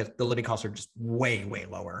Seattle because the living costs are just way, way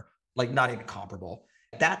lower, like not even comparable.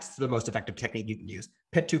 That's the most effective technique you can use.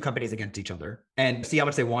 Pit two companies against each other and see how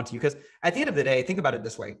much they want you. Because at the end of the day, think about it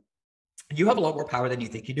this way. You have a lot more power than you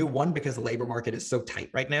think you do. One, because the labor market is so tight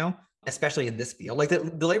right now, especially in this field. Like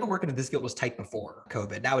the labor market in this field was tight before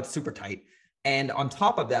COVID. Now it's super tight. And on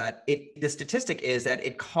top of that, the statistic is that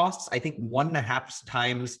it costs, I think, 1.5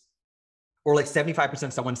 times or like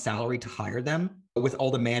 75% someone's salary to hire them, with all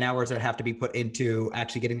the man hours that have to be put into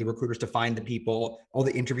actually getting the recruiters to find the people, all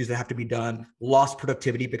the interviews that have to be done, lost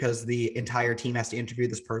productivity because the entire team has to interview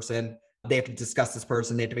this person. They have to discuss this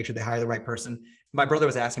person. They have to make sure they hire the right person. My brother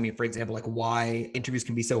was asking me, for example, like why interviews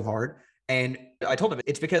can be so hard. And I told him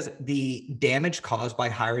it's because the damage caused by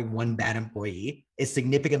hiring one bad employee is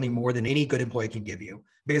significantly more than any good employee can give you.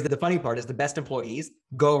 Because the funny part is the best employees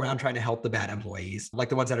go around trying to help the bad employees, like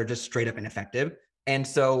the ones that are just straight up ineffective. And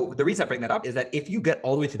so the reason I bring that up is that if you get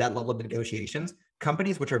all the way to that level of negotiations,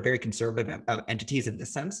 companies which are very conservative entities in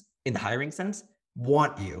this sense, in the hiring sense,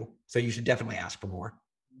 want you. So you should definitely ask for more.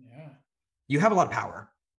 Yeah. You have a lot of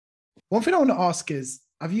power. One thing I want to ask is,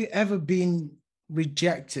 have you ever been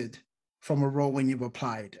rejected from a role when you've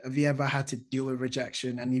applied? Have you ever had to deal with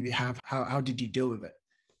rejection? And if you have, how did you deal with it?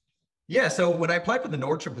 Yeah. So when I applied for the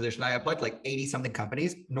Nordstrom position, I applied like 80 something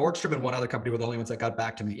companies. Nordstrom and one other company were the only ones that got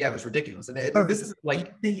back to me. Yeah, it was ridiculous. And this is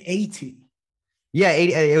like 80. Yeah,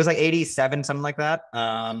 80. It was like 87, something like that.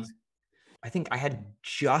 I think I had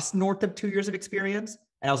just north of 2 years of experience,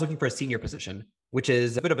 and I was looking for a senior position, which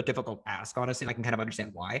is a bit of a difficult ask, honestly. And I can kind of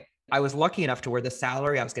understand why. I was lucky enough to where the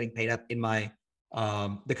salary I was getting paid up in my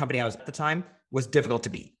the company I was at the time was difficult to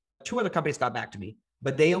beat. 2 other companies got back to me,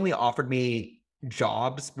 but they only offered me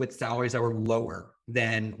jobs with salaries that were lower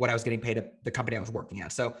than what I was getting paid at the company I was working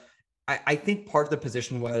at. So I think part of the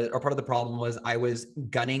position was, or part of the problem was, I was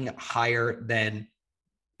gunning higher than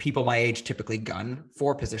people my age typically gun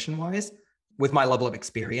for position wise with my level of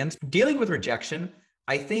experience. Dealing with rejection,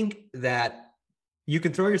 I think that you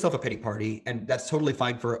can throw yourself a pity party, and that's totally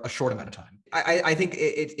fine for a short amount of time. I think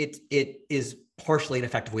it is partially an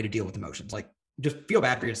effective way to deal with emotions. Like, just feel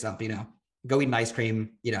bad for yourself, go eat an ice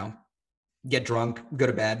cream, get drunk, go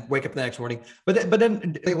to bed, wake up the next morning. But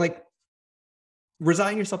then like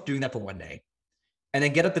resign yourself doing that for one day, and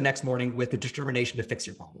then get up the next morning with the determination to fix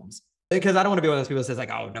your problems. Because I don't want to be one of those people that says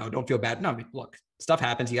like, oh no, don't feel bad. No, I mean, look, stuff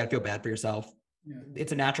happens. You got to feel bad for yourself. Yeah.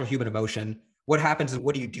 It's a natural human emotion. What happens is,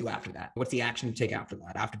 what do you do after that? What's the action you take after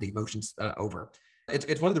that, after the emotion's over?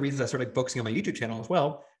 It's one of the reasons I started focusing on my YouTube channel as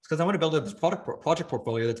well. It's because I want to build this project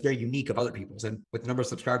portfolio that's very unique of other people's. And with the number of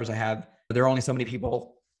subscribers I have, there are only so many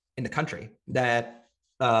people in the country that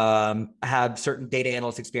have certain data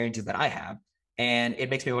analyst experiences that I have. And it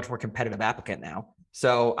makes me a much more competitive applicant now.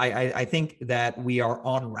 So I think that we are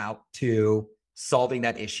en route to solving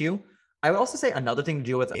that issue. I would also say another thing to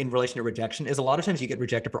deal with in relation to rejection is a lot of times you get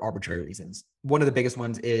rejected for arbitrary reasons. One of the biggest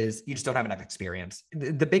ones is you just don't have enough experience.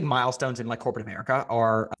 The big milestones in like corporate America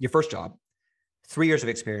are your first job, 3 years of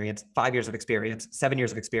experience, 5 years of experience, 7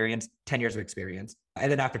 years of experience, 10 years of experience.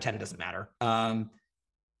 And then after 10, it doesn't matter.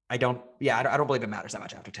 I don't believe it matters that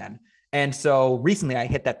much after 10. And so recently I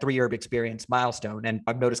hit that 3-year of experience milestone, and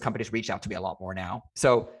I've noticed companies reach out to me a lot more now.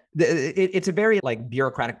 So it's a very like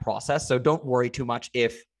bureaucratic process. So don't worry too much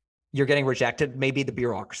if you're getting rejected. Maybe the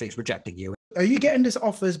bureaucracy is rejecting you. Are you getting these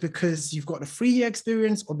offers because you've got a 3-year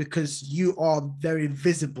experience, or because you are very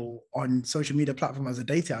visible on social media platform as a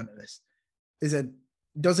data analyst?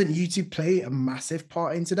 Doesn't YouTube play a massive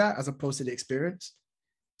part into that as opposed to the experience?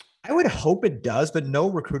 I would hope it does, but no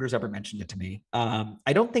recruiter's ever mentioned it to me.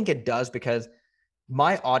 I don't think it does, because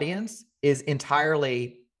my audience is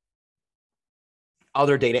entirely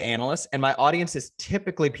other data analysts, and my audience is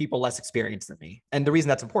typically people less experienced than me. And the reason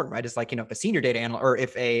that's important, right, is like, if a senior data analyst or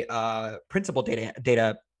if a principal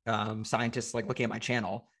data scientist like looking at my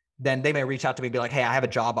channel, then they may reach out to me and be like, hey, I have a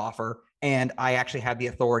job offer and I actually have the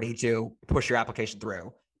authority to push your application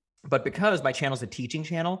through. But because my channel is a teaching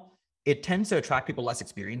channel, it tends to attract people less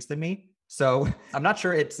experienced than me. So I'm not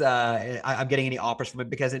sure I'm getting any offers from it,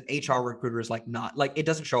 because an HR recruiter is like, not like, it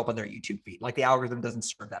doesn't show up on their YouTube feed. Like the algorithm doesn't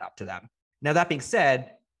serve that up to them. Now, that being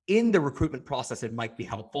said, in the recruitment process, it might be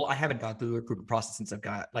helpful. I haven't gone through the recruitment process since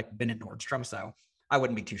I've been in Nordstrom, so I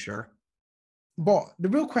wouldn't be too sure. But the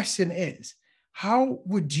real question is, how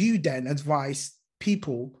would you then advise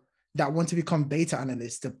people that want to become data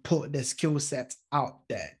analysts to put their skill set out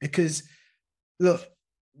there? Because look,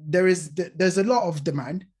 there's a lot of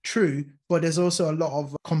demand, true, but there's also a lot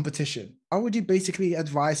of competition. How would you basically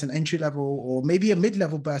advise an entry level or maybe a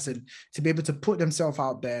mid-level person to be able to put themselves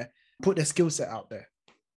out there, put their skill set out there?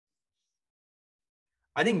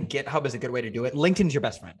 I think GitHub is a good way to do it. LinkedIn's your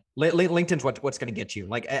best friend. LinkedIn's what's going to get you.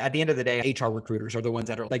 Like at the end of the day, HR recruiters are the ones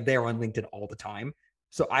that are like, they're on LinkedIn all the time.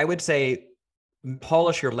 So I would say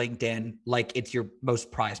polish your LinkedIn like it's your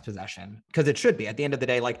most prized possession, because it should be. At the end of the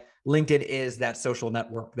day, like LinkedIn is that social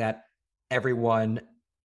network that everyone,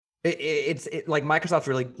 it's like Microsoft's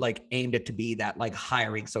really like aimed it to be that like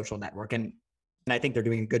hiring social network. And I think they're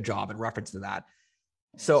doing a good job in reference to that.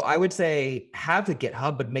 So I would say have the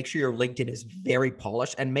GitHub, but make sure your LinkedIn is very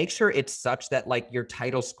polished and make sure it's such that like your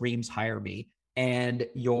title screams hire me, and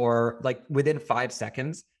your like within 5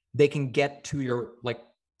 seconds, they can get to your like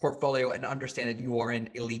portfolio and understand that you are an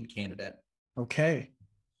elite candidate. Okay.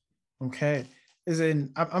 As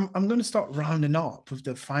in, I'm going to start rounding up with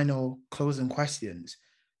the final closing questions.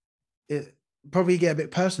 It probably get a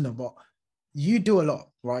bit personal, but you do a lot,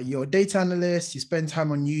 right? You're a data analyst, you spend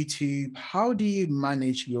time on YouTube. How do you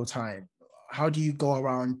manage your time? How do you go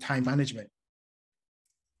around time management?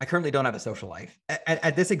 I currently don't have a social life.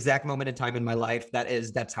 At this exact moment in time in my life,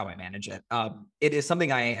 that's how I manage it. It is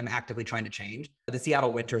something I am actively trying to change. The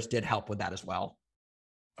Seattle winters did help with that as well.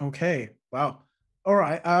 Okay. Wow. All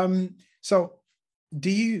right. So do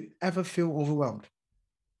you ever feel overwhelmed?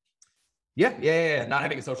 Yeah. Not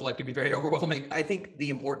having a social life can be very overwhelming. I think the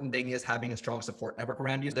important thing is having a strong support network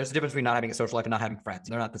around you. There's a difference between not having a social life and not having friends.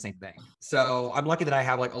 They're not the same thing. So I'm lucky that I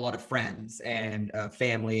have like a lot of friends and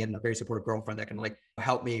family and a very supportive girlfriend that can like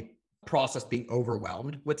help me process being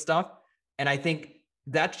overwhelmed with stuff. And I think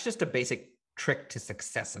that's just a basic trick to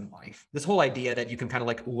success in life. This whole idea that you can kind of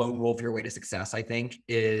like lone wolf your way to success, I think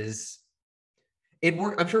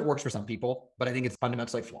I'm sure it works for some people, but I think it's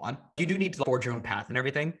fundamentally flawed. You do need to forge your own path and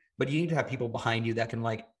everything, but you need to have people behind you that can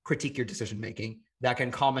like critique your decision making, that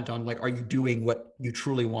can comment on like, are you doing what you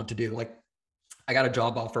truly want to do? Like, I got a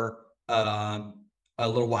job offer a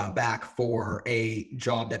little while back for a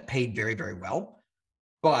job that paid very, very well,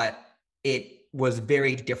 but it was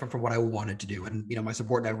very different from what I wanted to do. And my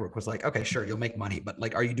support network was like, okay, sure, you'll make money, but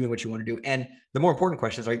like, are you doing what you want to do? And the more important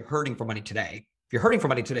question is, are you hurting for money today? If you're hurting for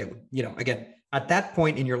money today, again, at that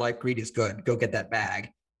point in your life, greed is good. Go get that bag.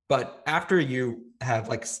 But after you have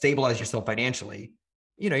like stabilized yourself financially,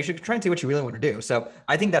 you should try and see what you really want to do. So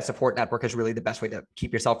I think that support network is really the best way to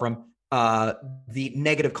keep yourself from the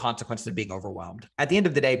negative consequences of being overwhelmed. At the end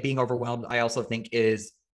of the day, being overwhelmed, I also think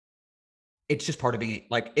it's just part of being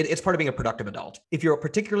like, it's part of being a productive adult. If you're a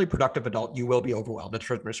particularly productive adult, you will be overwhelmed at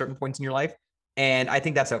certain points in your life. And I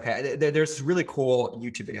think that's okay. There's this really cool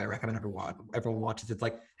YouTube video I recommend everyone watches. It's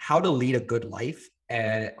like how to lead a good life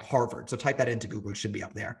at Harvard. So type that into Google, it should be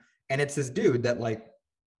up there. And it's this dude that like,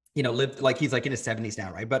 lived like, he's like in his 70s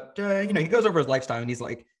now, right? But he goes over his lifestyle and he's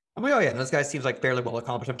like, I'm like, oh yeah, this guy seems like fairly well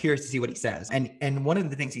accomplished. I'm curious to see what he says. And one of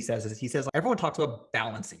the things he says is everyone talks about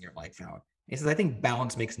balancing your life out. He says, I think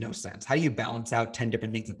balance makes no sense. How do you balance out 10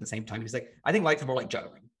 different things at the same time? He's like, I think life is more like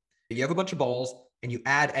juggling. You have a bunch of balls and you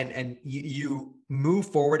add and you move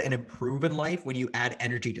forward and improve in life when you add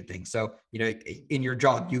energy to things. So, in your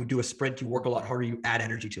job, you do a sprint, you work a lot harder, you add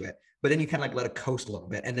energy to it, but then you kind of like let it coast a little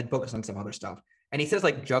bit and then focus on some other stuff. And he says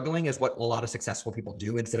like juggling is what a lot of successful people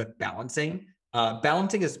do instead of balancing.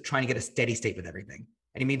 Balancing is trying to get a steady state with everything.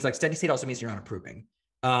 And he means like steady state also means you're not improving.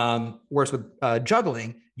 Whereas with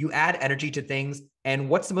juggling, you add energy to things. And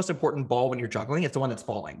what's the most important ball when you're juggling? It's the one that's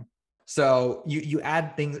falling. So you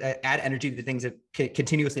add energy to things that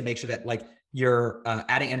continuously make sure that like you're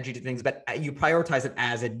adding energy to things, but you prioritize it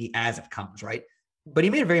as it comes, right? But he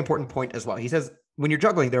made a very important point as well. He says, when you're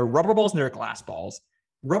juggling, there are rubber balls and there are glass balls.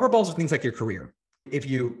 Rubber balls are things like your career. If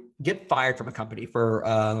you get fired from a company for,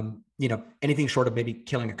 anything short of maybe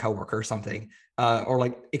killing a coworker or something, or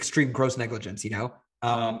like extreme gross negligence, the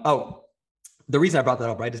reason I brought that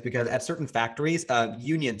up, right, is because at certain factories,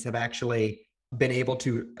 unions have actually been able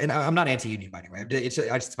to, and I'm not anti-union by the way,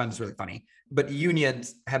 I just find this really funny, but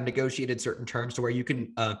unions have negotiated certain terms to where you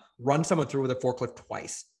can run someone through with a forklift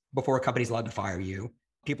twice before a company's allowed to fire you.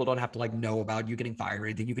 People don't have to like know about you getting fired or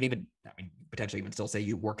anything. You can even, potentially even still say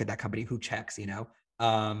you work at that company. Who checks,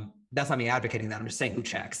 that's not me advocating that. I'm just saying who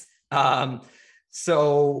checks.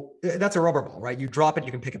 So that's a rubber ball, right? You drop it,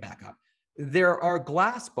 you can pick it back up. There are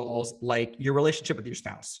glass balls like your relationship with your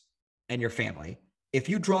spouse. and your family. If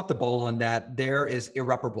you drop the ball on that, there is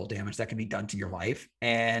irreparable damage that can be done to your life.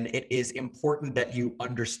 And it is important that you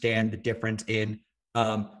understand the difference in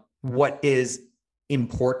what is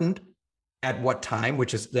important at what time,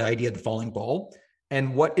 which is the idea of the falling ball,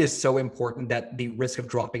 and what is so important that the risk of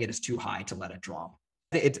dropping it is too high to let it drop.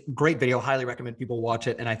 It's a great video. Highly recommend people watch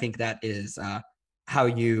it. And I think that is how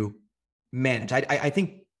you manage. I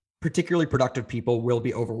think particularly productive people will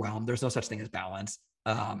be overwhelmed. There's no such thing as balance.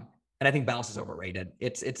 And I think balance is overrated.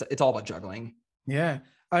 It's all about juggling. Yeah.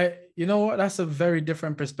 You know what? That's a very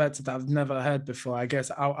different perspective that I've never heard before. I guess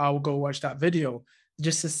I'll go watch that video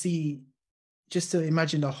just to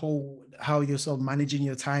imagine how you're sort of managing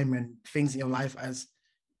your time and things in your life as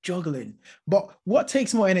juggling. But what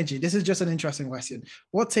takes more energy? This is just an interesting question.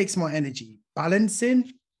 What takes more energy,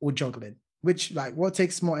 balancing or juggling? What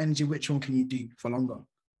takes more energy? Which one can you do for longer?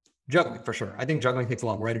 Juggling, for sure. I think juggling takes a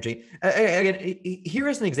lot more energy. Again, here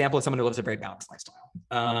is an example of someone who lives a very balanced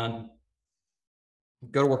lifestyle.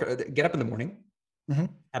 Go to work, get up in the morning,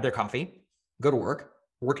 have their coffee, go to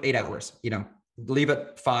work 8 hours, leave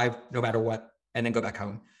at 5, no matter what, and then go back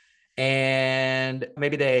home. And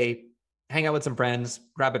maybe they hang out with some friends,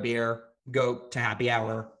 grab a beer, go to happy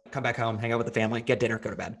hour, come back home, hang out with the family, get dinner, go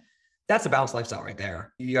to bed. That's a balanced lifestyle right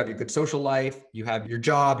there. You have your good social life, you have your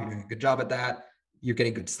job, you're doing a good job at that, you're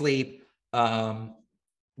getting good sleep.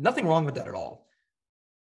 Nothing wrong with that at all.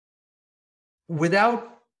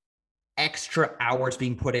 Without extra hours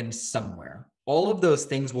being put in somewhere, all of those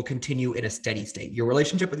things will continue in a steady state. Your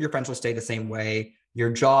relationship with your friends will stay the same way. Your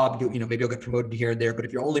job, maybe you'll get promoted here and there, but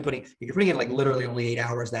if you're putting in like literally only 8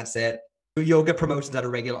 hours, that's it. You'll get promotions on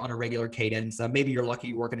a regular cadence. Maybe you're lucky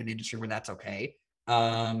you work in an industry where that's okay.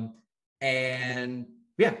 And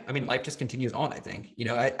yeah, I mean, life just continues on, I think.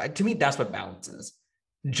 To me, that's what balance is.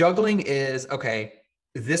 Juggling is, okay,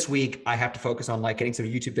 this week I have to focus on getting some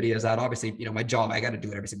YouTube videos out. Obviously, my job, I got to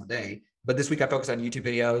do it every single day. But this week I focus on YouTube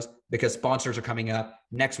videos because sponsors are coming up.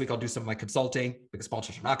 Next week I'll do some of my consulting because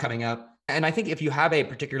sponsors are not coming up. And I think if you have a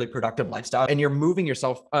particularly productive lifestyle and you're moving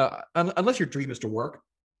yourself, unless your dream is to work,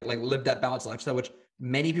 live that balanced lifestyle, which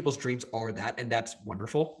many people's dreams are that, and that's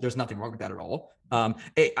wonderful. There's nothing wrong with that at all.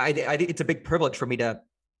 It's a big privilege for me to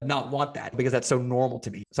not want that because that's so normal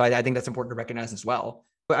to me. So I think that's important to recognize as well.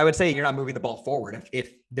 But I would say you're not moving the ball forward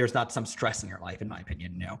if there's not some stress in your life, in my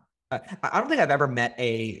opinion. I don't think I've ever met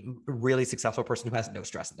a really successful person who has no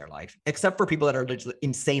stress in their life, except for people that are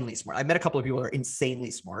insanely smart. I've met a couple of people that are insanely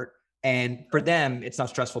smart, and for them, it's not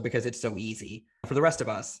stressful because it's so easy. For the rest of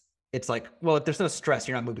us, it's like, well, if there's no stress,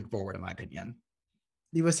 you're not moving forward, in my opinion.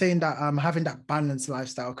 You were saying that having that balanced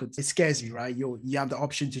lifestyle, because it scares you, right? You have the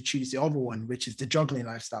option to choose the other one, which is the juggling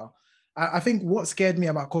lifestyle. I think what scared me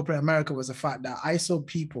about corporate America was the fact that I saw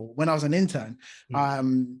people, when I was an intern,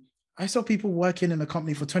 I saw people working in a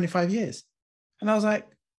company for 25 years. And I was like,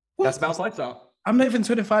 what? That's balanced lifestyle. I'm not even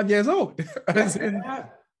 25 years old.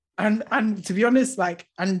 And to be honest,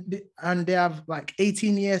 and they have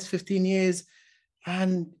 18 years, 15 years,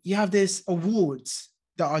 and you have these awards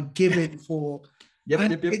that are given for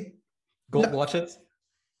Yep. Gold watches.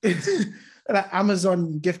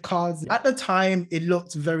 Amazon gift cards. At the time, it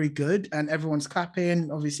looked very good and everyone's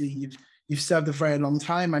clapping. Obviously, you've served a very long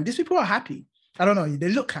time and these people are happy. I don't know, they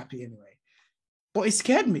look happy anyway. But it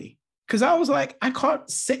scared me because I was like, I can't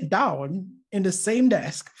sit down in the same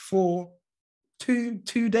desk for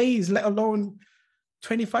two days, let alone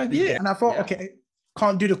 25 years. And I thought, okay,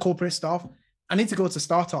 can't do the corporate stuff. I need to go to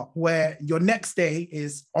startup where your next day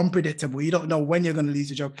is unpredictable. You don't know when you're going to lose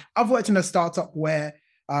your job. I've worked in a startup where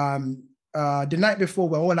the night before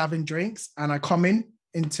we're all having drinks and I come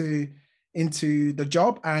into the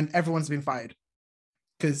job and everyone's been fired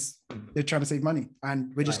because they're trying to save money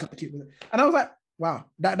and we're just going to keep with it. And I was like, wow,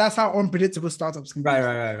 that's how unpredictable startups can be.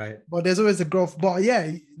 Right. But there's always a growth. But yeah,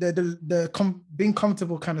 being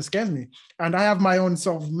comfortable kind of scares me. And I have my own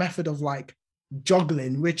sort of method of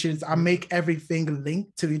juggling, which is I make everything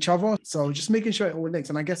linked to each other. So just making sure it all links.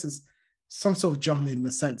 And I guess it's some sort of juggling in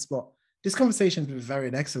a sense, but this conversation has been very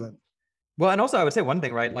excellent. Well, and also I would say one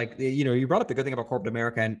thing, right? You brought up the good thing about corporate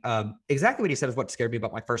America, and exactly what you said is what scared me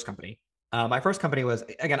about my first company. My first company was,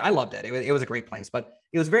 again, I loved it. It was a great place, but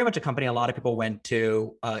it was very much a company a lot of people went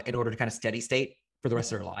to in order to kind of steady state for the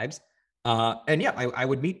rest of their lives. And yeah, I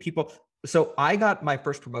would meet people. So I got my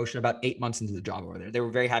first promotion about 8 months into the job over there. They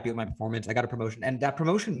were very happy with my performance. I got a promotion, and that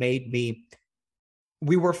promotion made me.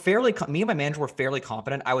 Me and my manager were fairly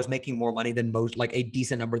confident I was making more money than a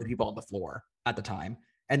decent number of the people on the floor at the time.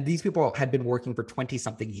 And these people had been working for 20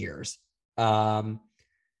 something years. Again,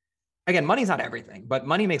 money's not everything, but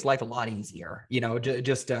money makes life a lot easier.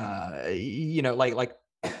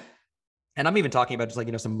 And I'm even talking about just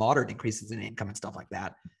like, some moderate increases in income and stuff like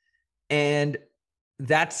that. And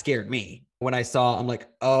that scared me when I saw, I'm like,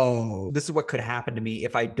 oh, this is what could happen to me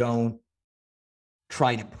if I don't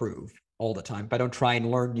try and improve all the time, if I don't try and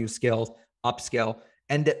learn new skills, upskill.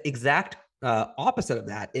 And the exact opposite of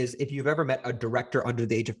that is if you've ever met a director under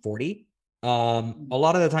the age of 40, a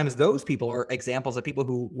lot of the times those people are examples of people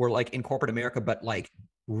who were like in corporate America, but like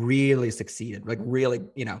really succeeded, like really,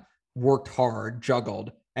 worked hard,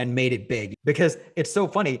 juggled, and made it big. Because it's so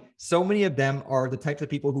funny. So many of them are the types of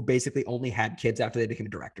people who basically only had kids after they became a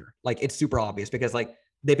director. Like it's super obvious because like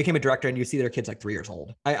they became a director and you see their kids like 3 years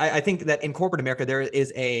old. I think that in corporate America, there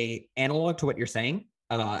is a analog to what you're saying.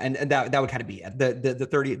 And that would kind of be it.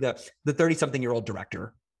 The 30-something-year-old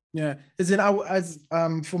director. Yeah,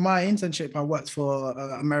 for my internship, I worked for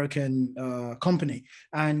an American company,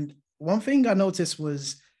 and one thing I noticed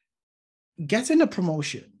was getting a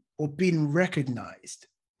promotion or being recognized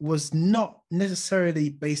was not necessarily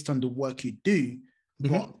based on the work you do,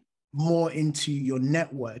 but more into your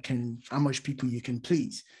network and how much people you can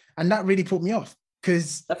please, and that really put me off.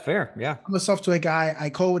 Because that's fair. Yeah. I'm a software guy.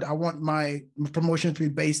 I code. I want my promotion to be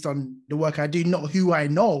based on the work I do, not who I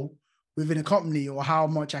know within a company or how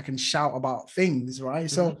much I can shout about things. Right.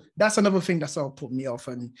 So that's another thing that sort of put me off.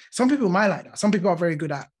 And some people might like that. Some people are very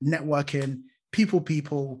good at networking, people.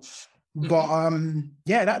 But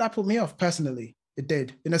yeah, that put me off personally. It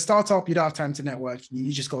did. In a startup, you don't have time to network.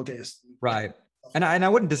 You just go get it. Right. And I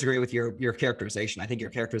wouldn't disagree with your characterization. I think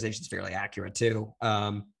your characterization is fairly accurate too.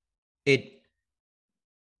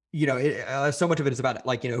 So much of it is about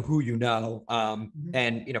like, who you know.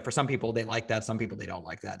 And, for some people, they like that. Some people, they don't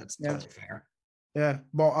like that. That's totally fair. Yeah.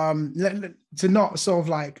 But to not sort of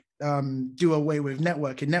like do away with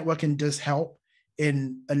networking. Networking does help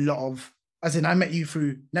in a lot of, as in I met you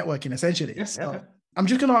through networking, essentially. Yes. So I'm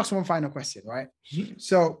just going to ask one final question, right?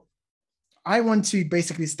 So I want to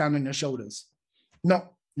basically stand on your shoulders,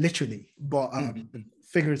 not literally, but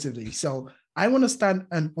figuratively. So I want to stand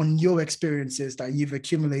on your experiences that you've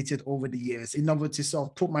accumulated over the years in order to sort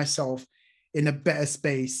of put myself in a better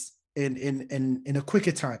space in a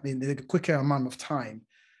quicker time, in a quicker amount of time.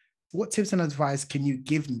 What tips and advice can you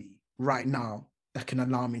give me right now that can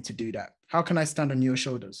allow me to do that? How can I stand on your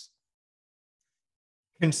shoulders?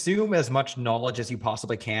 Consume as much knowledge as you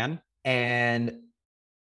possibly can. And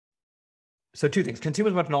so 2 things: consume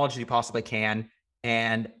as much knowledge as you possibly can,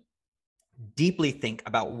 and deeply think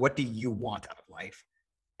about what do you want out of life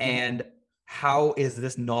and how is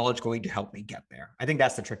this knowledge going to help me get there? I think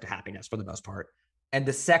that's the trick to happiness for the most part. And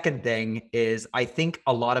the second thing is, I think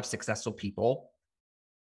a lot of successful people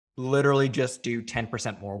literally just do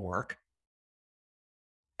 10% more work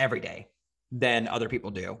every day than other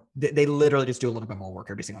people do. They literally just do a little bit more work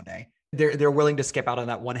every single day. They're willing to skip out on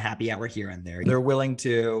that one happy hour here and there. They're willing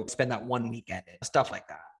to spend that one weekend, stuff like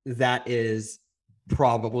that. That is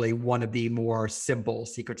probably one of the more simple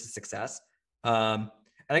secrets of success. And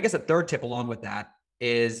I guess a third tip along with that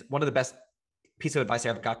is one of the best piece of advice I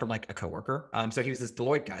ever got from like a coworker. So he was this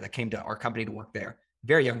Deloitte guy that came to our company to work there.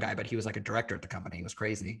 Very young guy, but he was like a director at the company. It was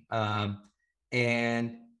crazy.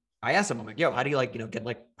 And I asked him, I'm like, yo, how do you how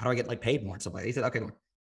do I get paid more and stuff like that? He said, okay, look,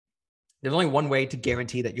 there's only one way to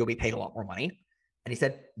guarantee that you'll be paid a lot more money. And he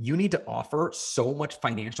said, you need to offer so much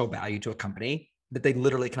financial value to a company that they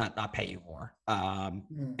literally cannot not pay you more.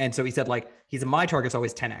 And so he said, my target's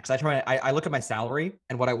always 10x. I look at my salary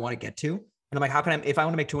and what I want to get to. And I'm like, how can if I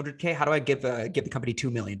want to make 200K, how do I give the company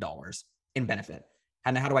 $2 million in benefit?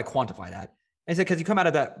 And how do I quantify that? And he said, because you come out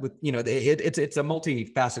of that with, it's a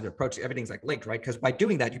multifaceted approach. Everything's like linked, right? Because by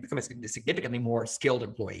doing that, you become a significantly more skilled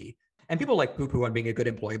employee. And people like poo-poo on being a good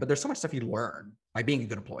employee, but there's so much stuff you learn by being a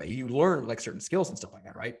good employee. You learn like certain skills and stuff like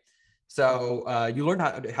that, right? So you learn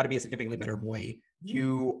how to be a significantly better employee.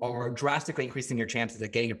 You are drastically increasing your chances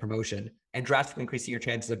of getting a promotion and drastically increasing your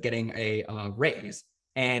chances of getting a raise.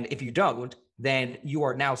 And if you don't, then you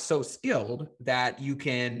are now so skilled that you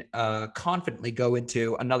can confidently go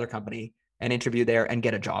into another company and interview there and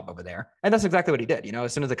get a job over there. And that's exactly what he did.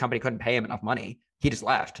 As soon as the company couldn't pay him enough money, he just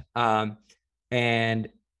left. And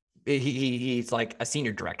he's like a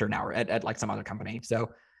senior director now at like some other company. So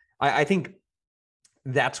I think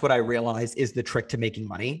that's what I realized is the trick to making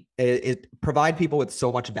money. It provide people with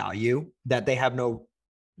so much value that they have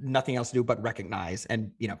nothing else to do but recognize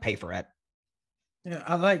and pay for it. Yeah,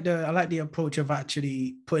 I like the approach of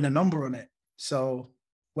actually putting a number on it. So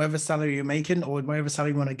whatever salary you're making or whatever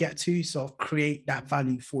salary you want to get to, sort of create that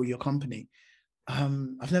value for your company.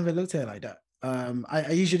 I've never looked at it like that.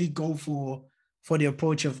 I usually go for the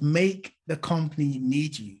approach of make the company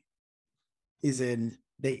need you. Is in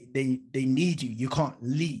they need you. You can't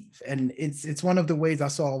leave. And it's one of the ways I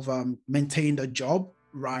sort of maintained a job.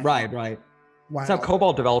 Right. Right. That's how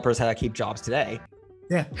COBOL developers had to keep jobs today.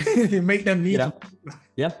 Yeah. You make them need you.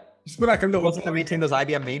 Yeah. Just feel like a little. Wasn't maintain those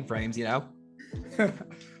IBM mainframes,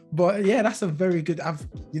 But yeah, that's a very good.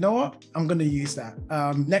 You know what? I'm gonna use that.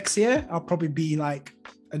 Next year, I'll probably be like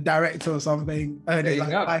a director or something, earning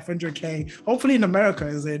like 500K. Hopefully in America,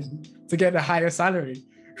 as in to get a higher salary.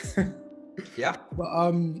 Yeah.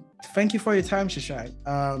 But thank you for your time,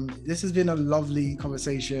 Shashank. This has been a lovely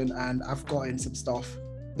conversation, and I've gotten some stuff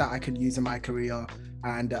that I can use in my career,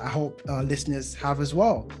 and I hope listeners have as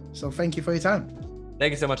well. So thank you for your time.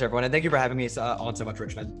 Thank you so much, everyone, and thank you for having me on so much,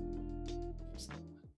 Richmond.